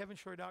website,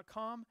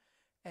 kevinshore.com,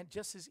 and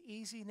just as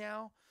easy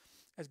now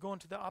as going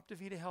to the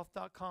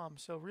optivitahealth.com.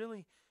 So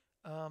really,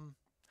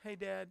 Hey,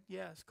 Dad,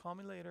 yes, call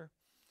me later.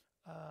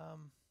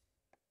 Um,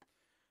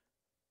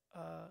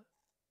 uh,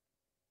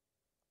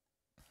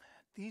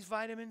 these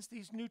vitamins,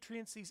 these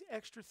nutrients, these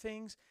extra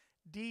things,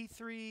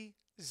 D3,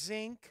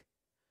 zinc,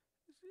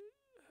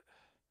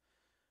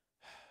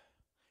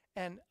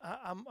 and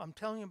I'm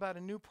telling you about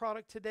a new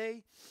product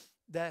today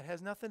that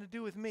has nothing to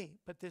do with me,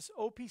 but this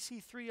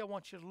OPC3 I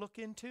want you to look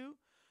into.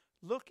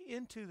 Look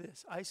into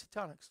this,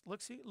 isotonics.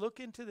 Look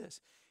into this.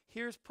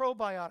 Here's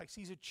probiotics.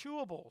 These are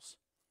chewables.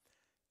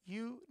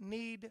 You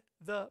need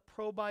the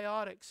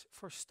probiotics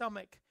for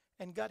stomach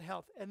and gut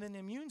health and then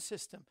immune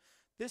system.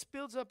 This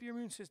builds up your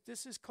immune system.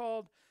 This is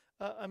called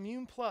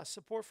Immune Plus,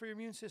 support for your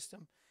immune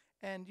system.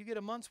 And you get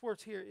a month's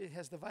worth here. It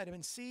has the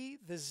vitamin C,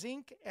 the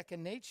zinc,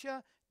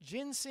 echinacea,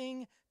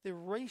 ginseng, the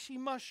reishi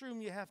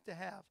mushroom you have to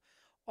have.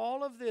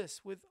 All of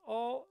this with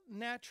all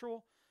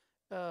natural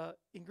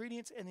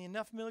ingredients and the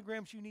enough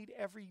milligrams you need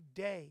every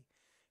day.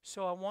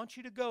 So I want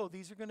you to go.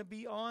 These are going to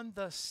be on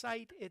the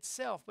site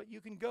itself, but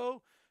you can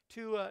go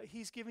to,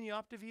 he's giving you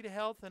OptiVita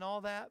Health and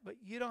all that, but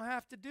you don't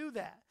have to do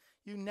that.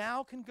 You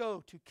now can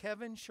go to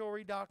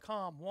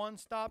kevinshorey.com,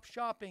 one-stop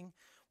shopping.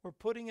 We're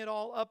putting it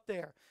all up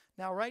there.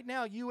 Now, right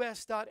now,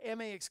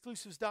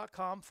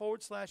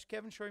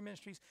 us.maexclusives.com/Kevin Shorey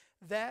Ministries,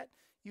 that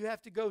you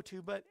have to go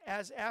to. But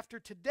as after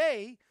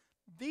today,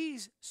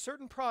 these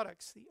certain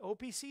products, the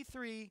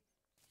OPC3,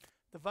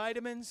 the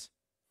vitamins,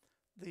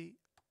 the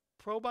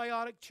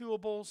probiotic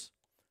chewables,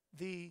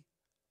 the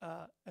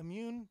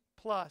Immune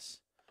Plus,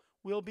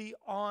 will be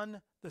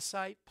on the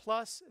site.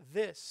 Plus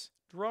this,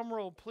 drum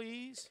roll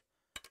please.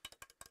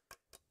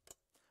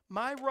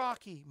 My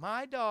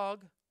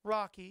dog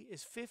Rocky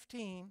is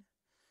 15,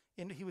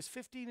 and he was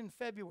 15 in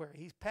February.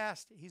 He's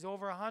past it. He's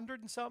over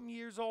 100 and something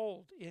years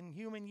old in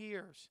human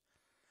years.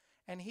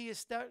 And he is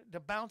starting to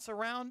bounce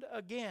around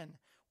again.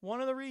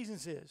 One of the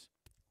reasons is,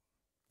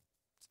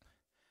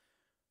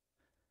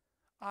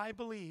 I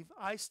believe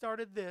I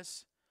started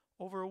this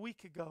over a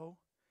week ago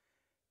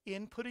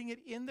in putting it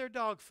in their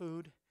dog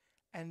food,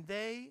 and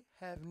they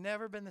have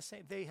never been the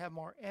same. They have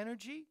more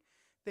energy.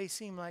 They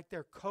seem like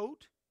their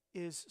coat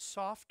is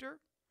softer.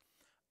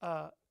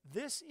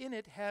 This in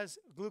it has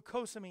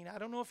glucosamine. I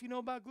don't know if you know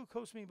about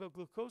glucosamine, but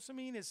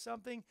glucosamine is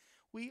something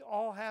we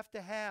all have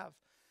to have.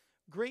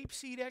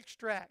 Grapeseed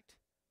extract,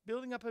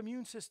 building up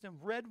immune system.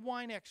 Red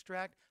wine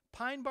extract,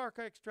 pine bark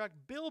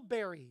extract,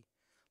 bilberry.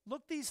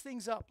 Look these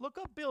things up. Look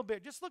up bilberry.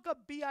 Just look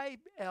up bilberry,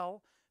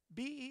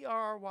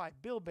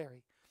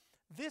 bilberry.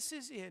 This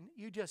is in,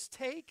 you just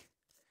take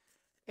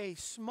a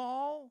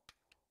small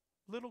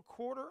little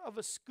quarter of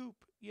a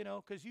scoop, you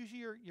know, because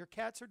usually your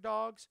cats or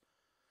dogs,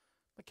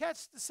 but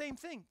cats, the same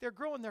thing. They're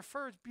growing, their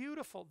fur is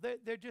beautiful.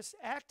 They're just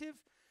active.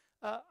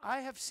 I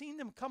have seen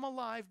them come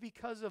alive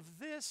because of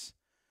this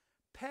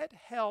pet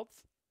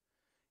health.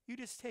 You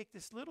just take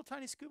this little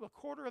tiny scoop, a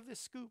quarter of this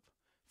scoop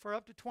for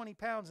up to 20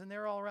 pounds, and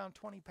they're all around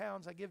 20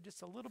 pounds. I give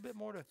just a little bit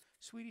more to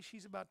Sweetie.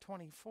 She's about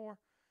 24.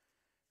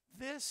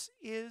 This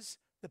is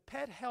the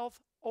Pet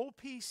Health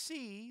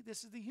OPC.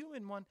 This is the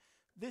human one.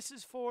 This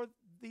is for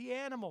the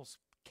animals,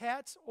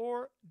 cats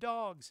or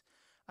dogs.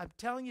 I'm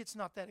telling you, it's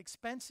not that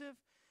expensive.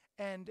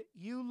 And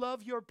you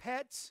love your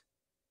pets.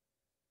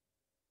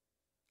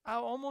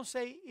 I'll almost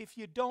say if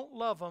you don't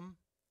love them,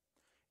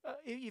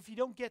 if you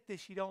don't get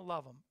this, you don't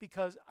love them.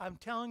 Because I'm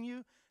telling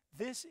you,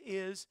 this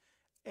is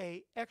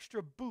a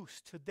extra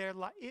boost to their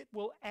life. It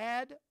will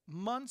add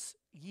months,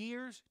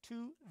 years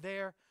to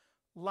their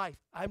life.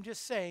 I'm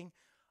just saying,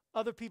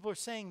 other people are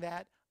saying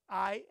that.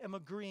 I am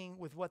agreeing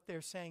with what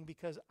they're saying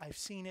because I've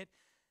seen it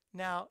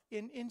now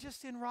in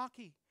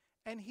Rocky.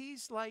 And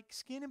he's like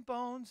skin and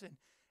bones and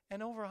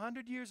over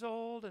 100 years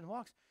old and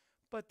walks.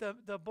 But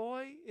the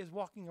boy is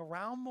walking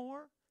around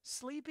more,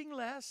 sleeping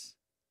less.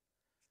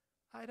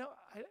 I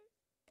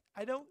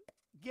don't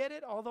get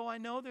it, although I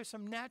know there's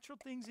some natural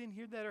things in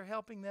here that are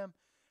helping them.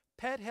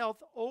 Pet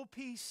Health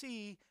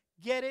OPC,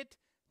 get it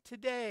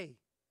today.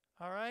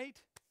 All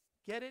right?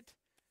 Get it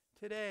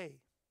today.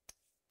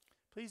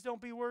 Please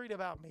don't be worried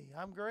about me.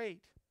 I'm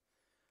great.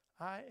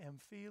 I am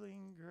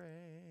feeling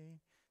great.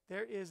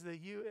 There is the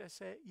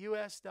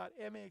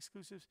us.ma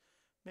exclusives.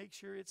 Make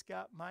sure it's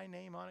got my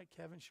name on it,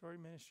 Kevin Shorey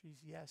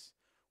Ministries. Yes,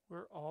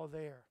 we're all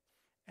there.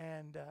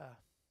 And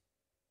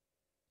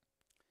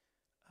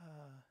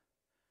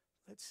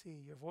let's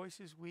see, your voice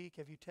is weak.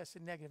 Have you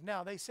tested negative?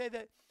 Now, they say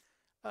that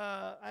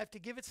I have to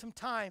give it some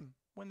time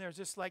when there's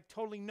just like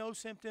totally no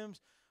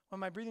symptoms,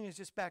 when my breathing is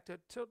just back to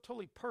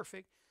totally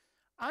perfect.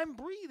 I'm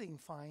breathing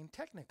fine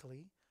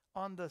technically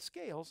on the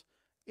scales.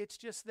 It's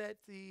just that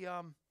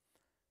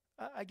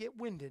I get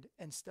winded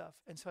and stuff,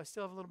 and so I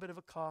still have a little bit of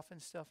a cough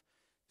and stuff.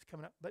 It's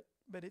coming up, but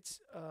it's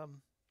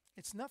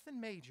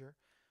nothing major.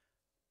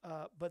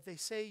 But they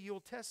say you'll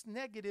test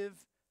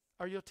negative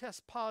or you'll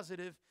test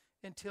positive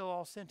until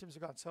all symptoms are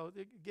gone. So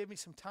give me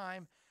some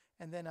time,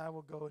 and then I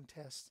will go and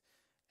test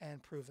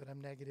and prove that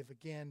I'm negative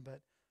again.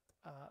 But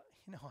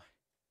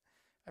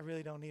I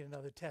really don't need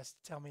another test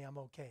to tell me I'm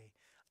okay.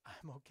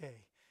 I'm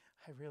okay.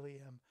 I really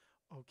am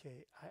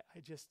okay. I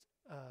just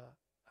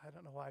I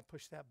don't know why I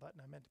pushed that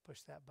button. I meant to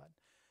push that button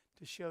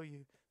to show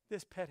you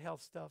this pet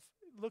health stuff.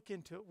 Look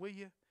into it, will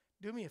you?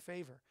 Do me a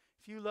favor.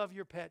 If you love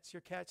your pets,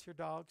 your cats, your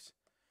dogs,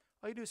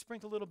 all you do is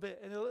sprinkle a little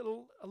bit, and a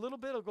little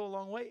bit will go a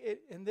long way.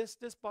 And this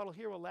bottle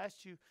here will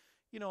last you,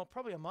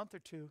 probably a month or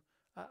two.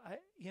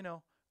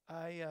 Let's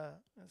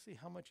see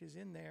how much is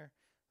in there.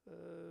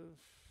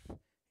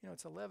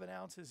 It's 11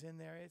 ounces in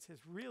there. It's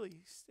this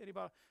really steady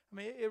bottle. I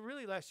mean, it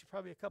really lasts you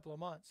probably a couple of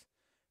months.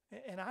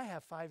 And I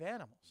have 5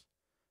 animals.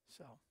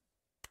 So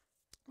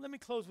let me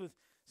close with,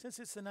 since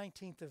it's the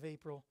 19th of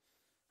April,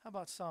 how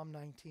about Psalm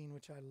 19,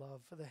 which I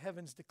love? For the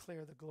heavens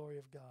declare the glory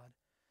of God.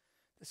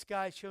 The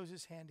sky shows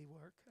his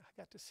handiwork. I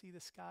got to see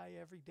the sky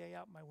every day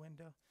out my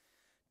window.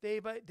 Day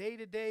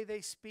to day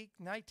they speak.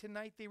 Night to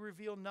night they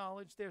reveal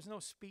knowledge. There's no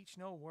speech,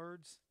 no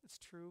words. It's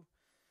true.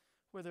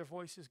 Where their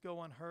voices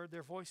go unheard.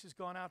 Their voices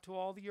gone out to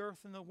all the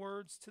earth, and the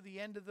words to the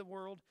end of the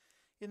world.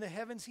 In the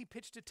heavens he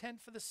pitched a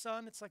tent for the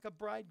sun. It's like a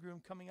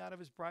bridegroom coming out of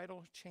his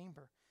bridal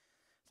chamber.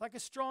 It's like a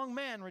strong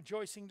man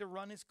rejoicing to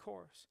run his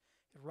course.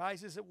 It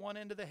rises at one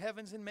end of the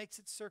heavens and makes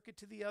its circuit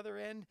to the other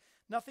end.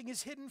 Nothing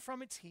is hidden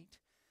from its heat.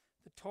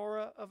 The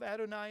Torah of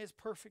Adonai is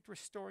perfect,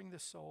 restoring the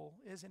soul.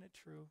 Isn't it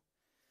true?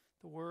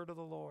 The word of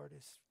the Lord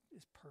is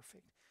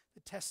perfect.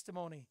 The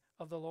testimony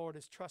of the Lord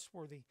is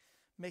trustworthy,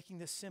 making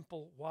the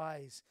simple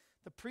wise.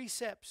 The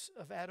precepts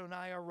of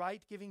Adonai are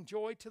right, giving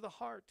joy to the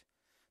heart.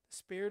 The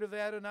spirit of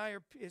Adonai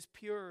is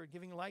pure,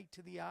 giving light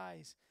to the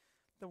eyes.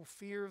 The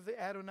fear of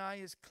the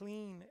Adonai is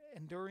clean,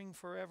 enduring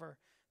forever.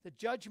 The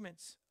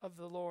judgments of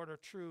the Lord are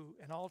true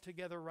and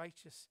altogether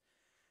righteous.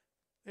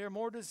 They are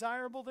more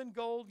desirable than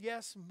gold,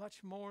 yes,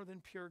 much more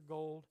than pure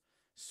gold,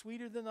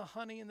 sweeter than the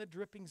honey and the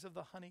drippings of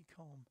the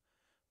honeycomb.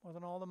 More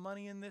than all the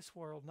money in this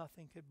world,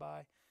 nothing could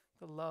buy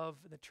the love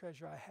and the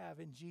treasure I have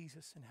in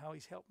Jesus and how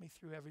he's helped me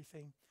through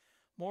everything.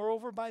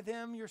 Moreover, by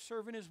them your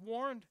servant is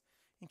warned.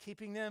 In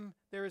keeping them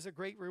there is a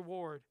great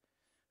reward.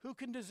 Who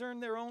can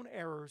discern their own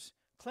errors?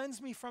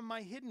 Cleanse me from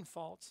my hidden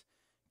faults.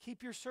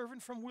 Keep your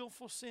servant from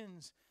willful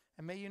sins,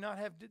 and my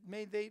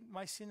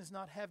sins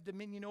not have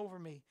dominion over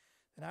me.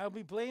 Then I will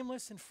be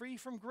blameless and free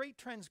from great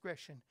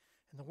transgression.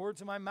 And the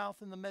words of my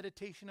mouth and the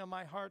meditation of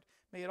my heart,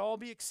 may it all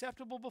be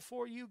acceptable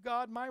before you,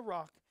 God, my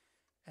rock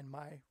and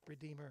my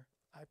Redeemer,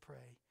 I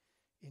pray.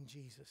 In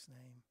Jesus'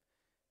 name,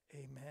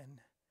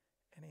 amen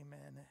and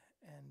amen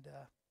and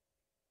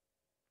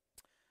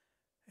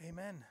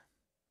amen.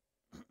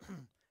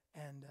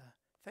 And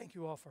thank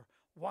you all for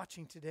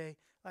watching today.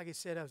 Like I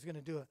said, I was going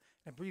to do an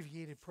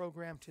abbreviated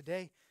program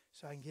today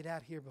so I can get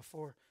out here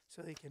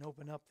so they can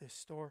open up this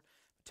store.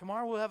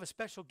 Tomorrow we'll have a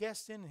special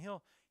guest in, and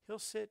he'll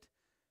sit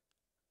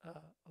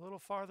a little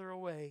farther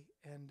away,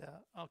 and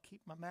I'll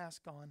keep my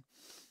mask on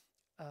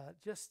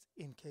just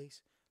in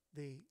case.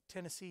 The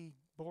Tennessee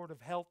Board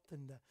of Health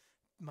and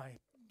my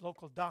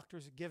local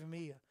doctors have given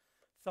me a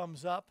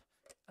thumbs up.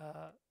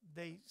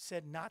 They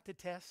said not to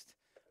test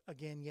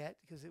again yet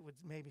because it would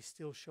maybe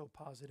still show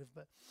positive,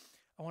 but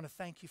I want to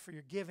thank you for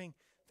your giving.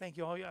 Thank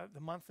you all.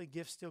 The monthly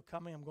gift's still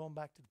coming. I'm going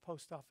back to the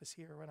post office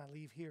here when I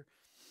leave here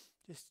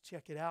just to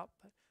check it out.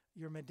 But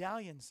your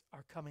medallions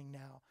are coming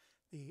now.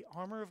 The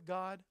Armor of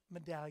God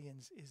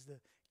medallions is the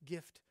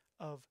gift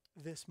of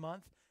this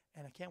month,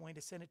 and I can't wait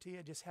to send it to you.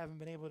 I just haven't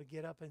been able to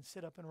get up and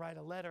sit up and write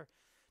a letter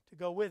to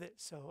go with it.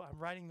 So I'm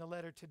writing the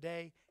letter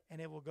today, and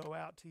it will go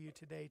out to you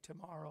today,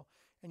 tomorrow,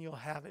 and you'll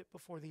have it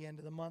before the end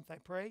of the month, I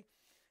pray.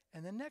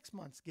 And the next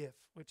month's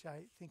gift, which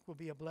I think will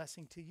be a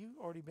blessing to you,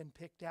 already been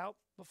picked out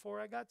before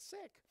I got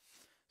sick.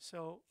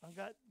 So I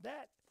got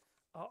that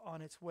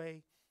on its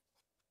way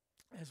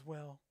as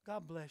well.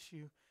 God bless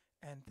you,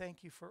 and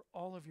thank you for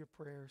all of your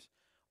prayers,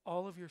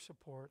 all of your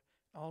support,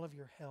 all of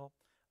your help.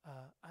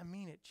 I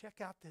mean it.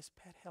 Check out this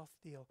pet health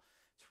deal.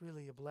 It's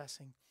really a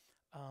blessing.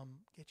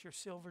 Get your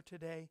silver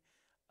today.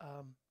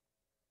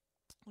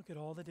 Look at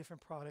all the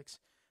different products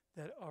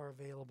that are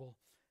available.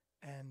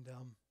 And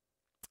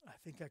I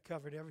think I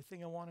covered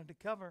everything I wanted to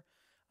cover.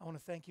 I want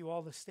to thank you,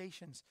 all the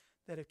stations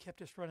that have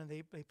kept us running.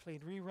 They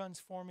played reruns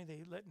for me.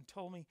 They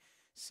told me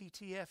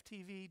CTF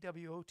TV,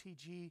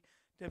 WOTG,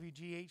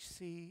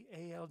 WGHC,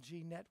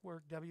 ALG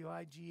Network,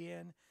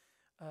 WIGN,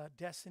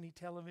 Destiny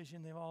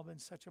Television. They've all been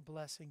such a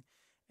blessing.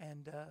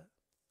 And if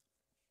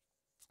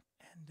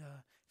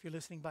you're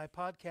listening by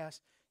podcast,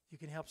 you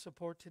can help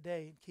support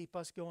today and keep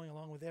us going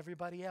along with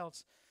everybody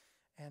else.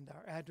 And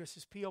our address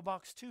is P.O.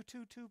 Box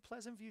 222,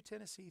 Pleasant View,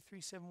 Tennessee,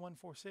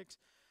 37146.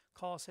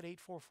 Call us at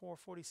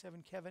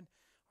 844-47-KEVIN.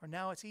 Or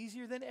now it's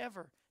easier than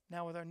ever,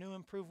 now with our new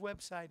improved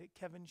website at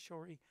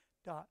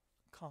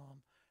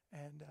kevinshorey.com.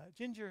 And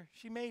Ginger,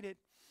 she made it.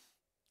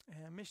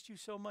 And I missed you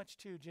so much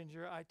too,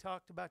 Ginger. I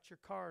talked about your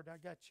card. I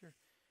got your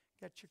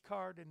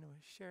card and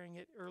was sharing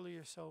it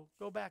earlier. So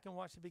go back and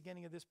watch the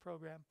beginning of this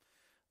program.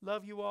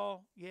 Love you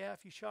all. Yeah,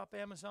 if you shop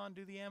Amazon,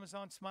 do the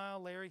Amazon smile.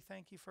 Larry,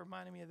 thank you for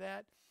reminding me of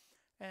that.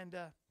 And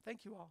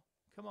thank you all.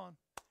 Come on.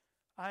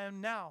 I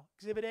am now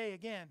Exhibit A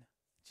again.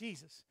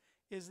 Jesus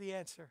is the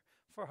answer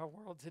for our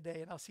world today.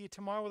 And I'll see you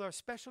tomorrow with our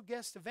special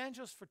guest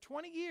evangelist for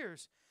 20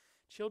 years,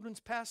 children's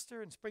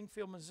pastor in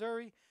Springfield,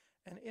 Missouri,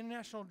 and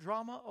International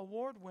Drama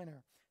Award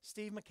winner,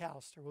 Steve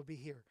McAllister, will be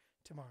here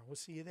tomorrow. We'll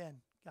see you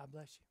then. God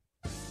bless you.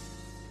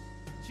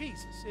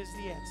 Jesus is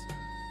the answer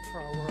for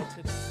our world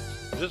today.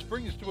 This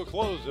brings to a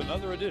close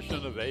another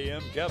edition of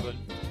AM Kevin.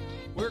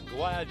 We're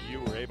glad you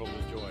were able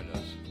to join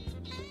us.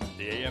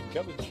 The AM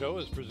Kevin Show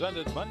is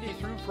presented Monday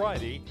through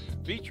Friday,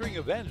 featuring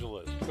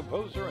evangelist,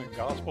 composer, and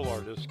gospel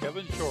artist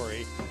Kevin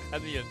Shorey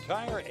and the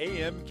entire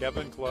AM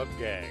Kevin Club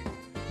gang.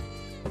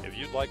 If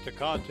you'd like to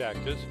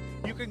contact us,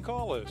 you can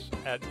call us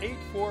at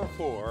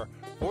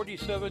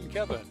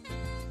 844-47-KEVIN.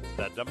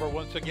 That number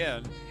once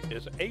again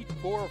is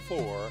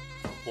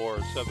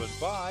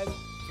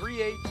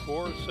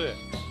 844-475-3846.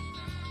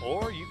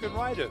 Or you can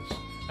write us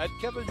at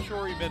Kevin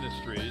Shorey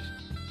Ministries,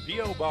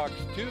 P.O. Box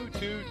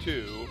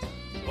 222,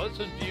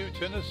 Pleasant View,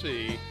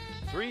 Tennessee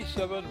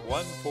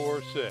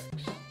 37146.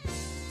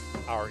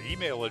 Our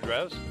email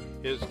address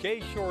is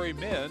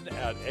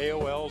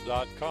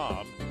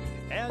kshorymen@aol.com,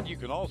 and you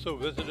can also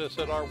visit us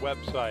at our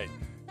website,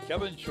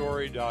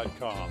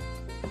 kevinshorey.com.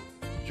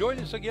 Join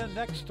us again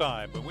next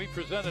time when we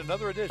present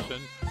another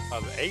edition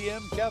of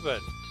AM Kevin.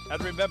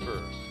 And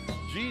remember,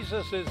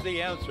 Jesus is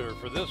the answer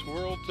for this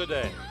world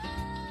today.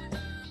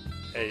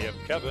 AM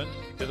Kevin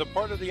is a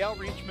part of the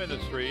outreach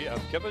ministry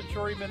of Kevin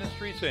Shorey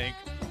Ministries, Inc.,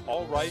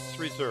 all rights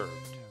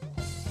reserved.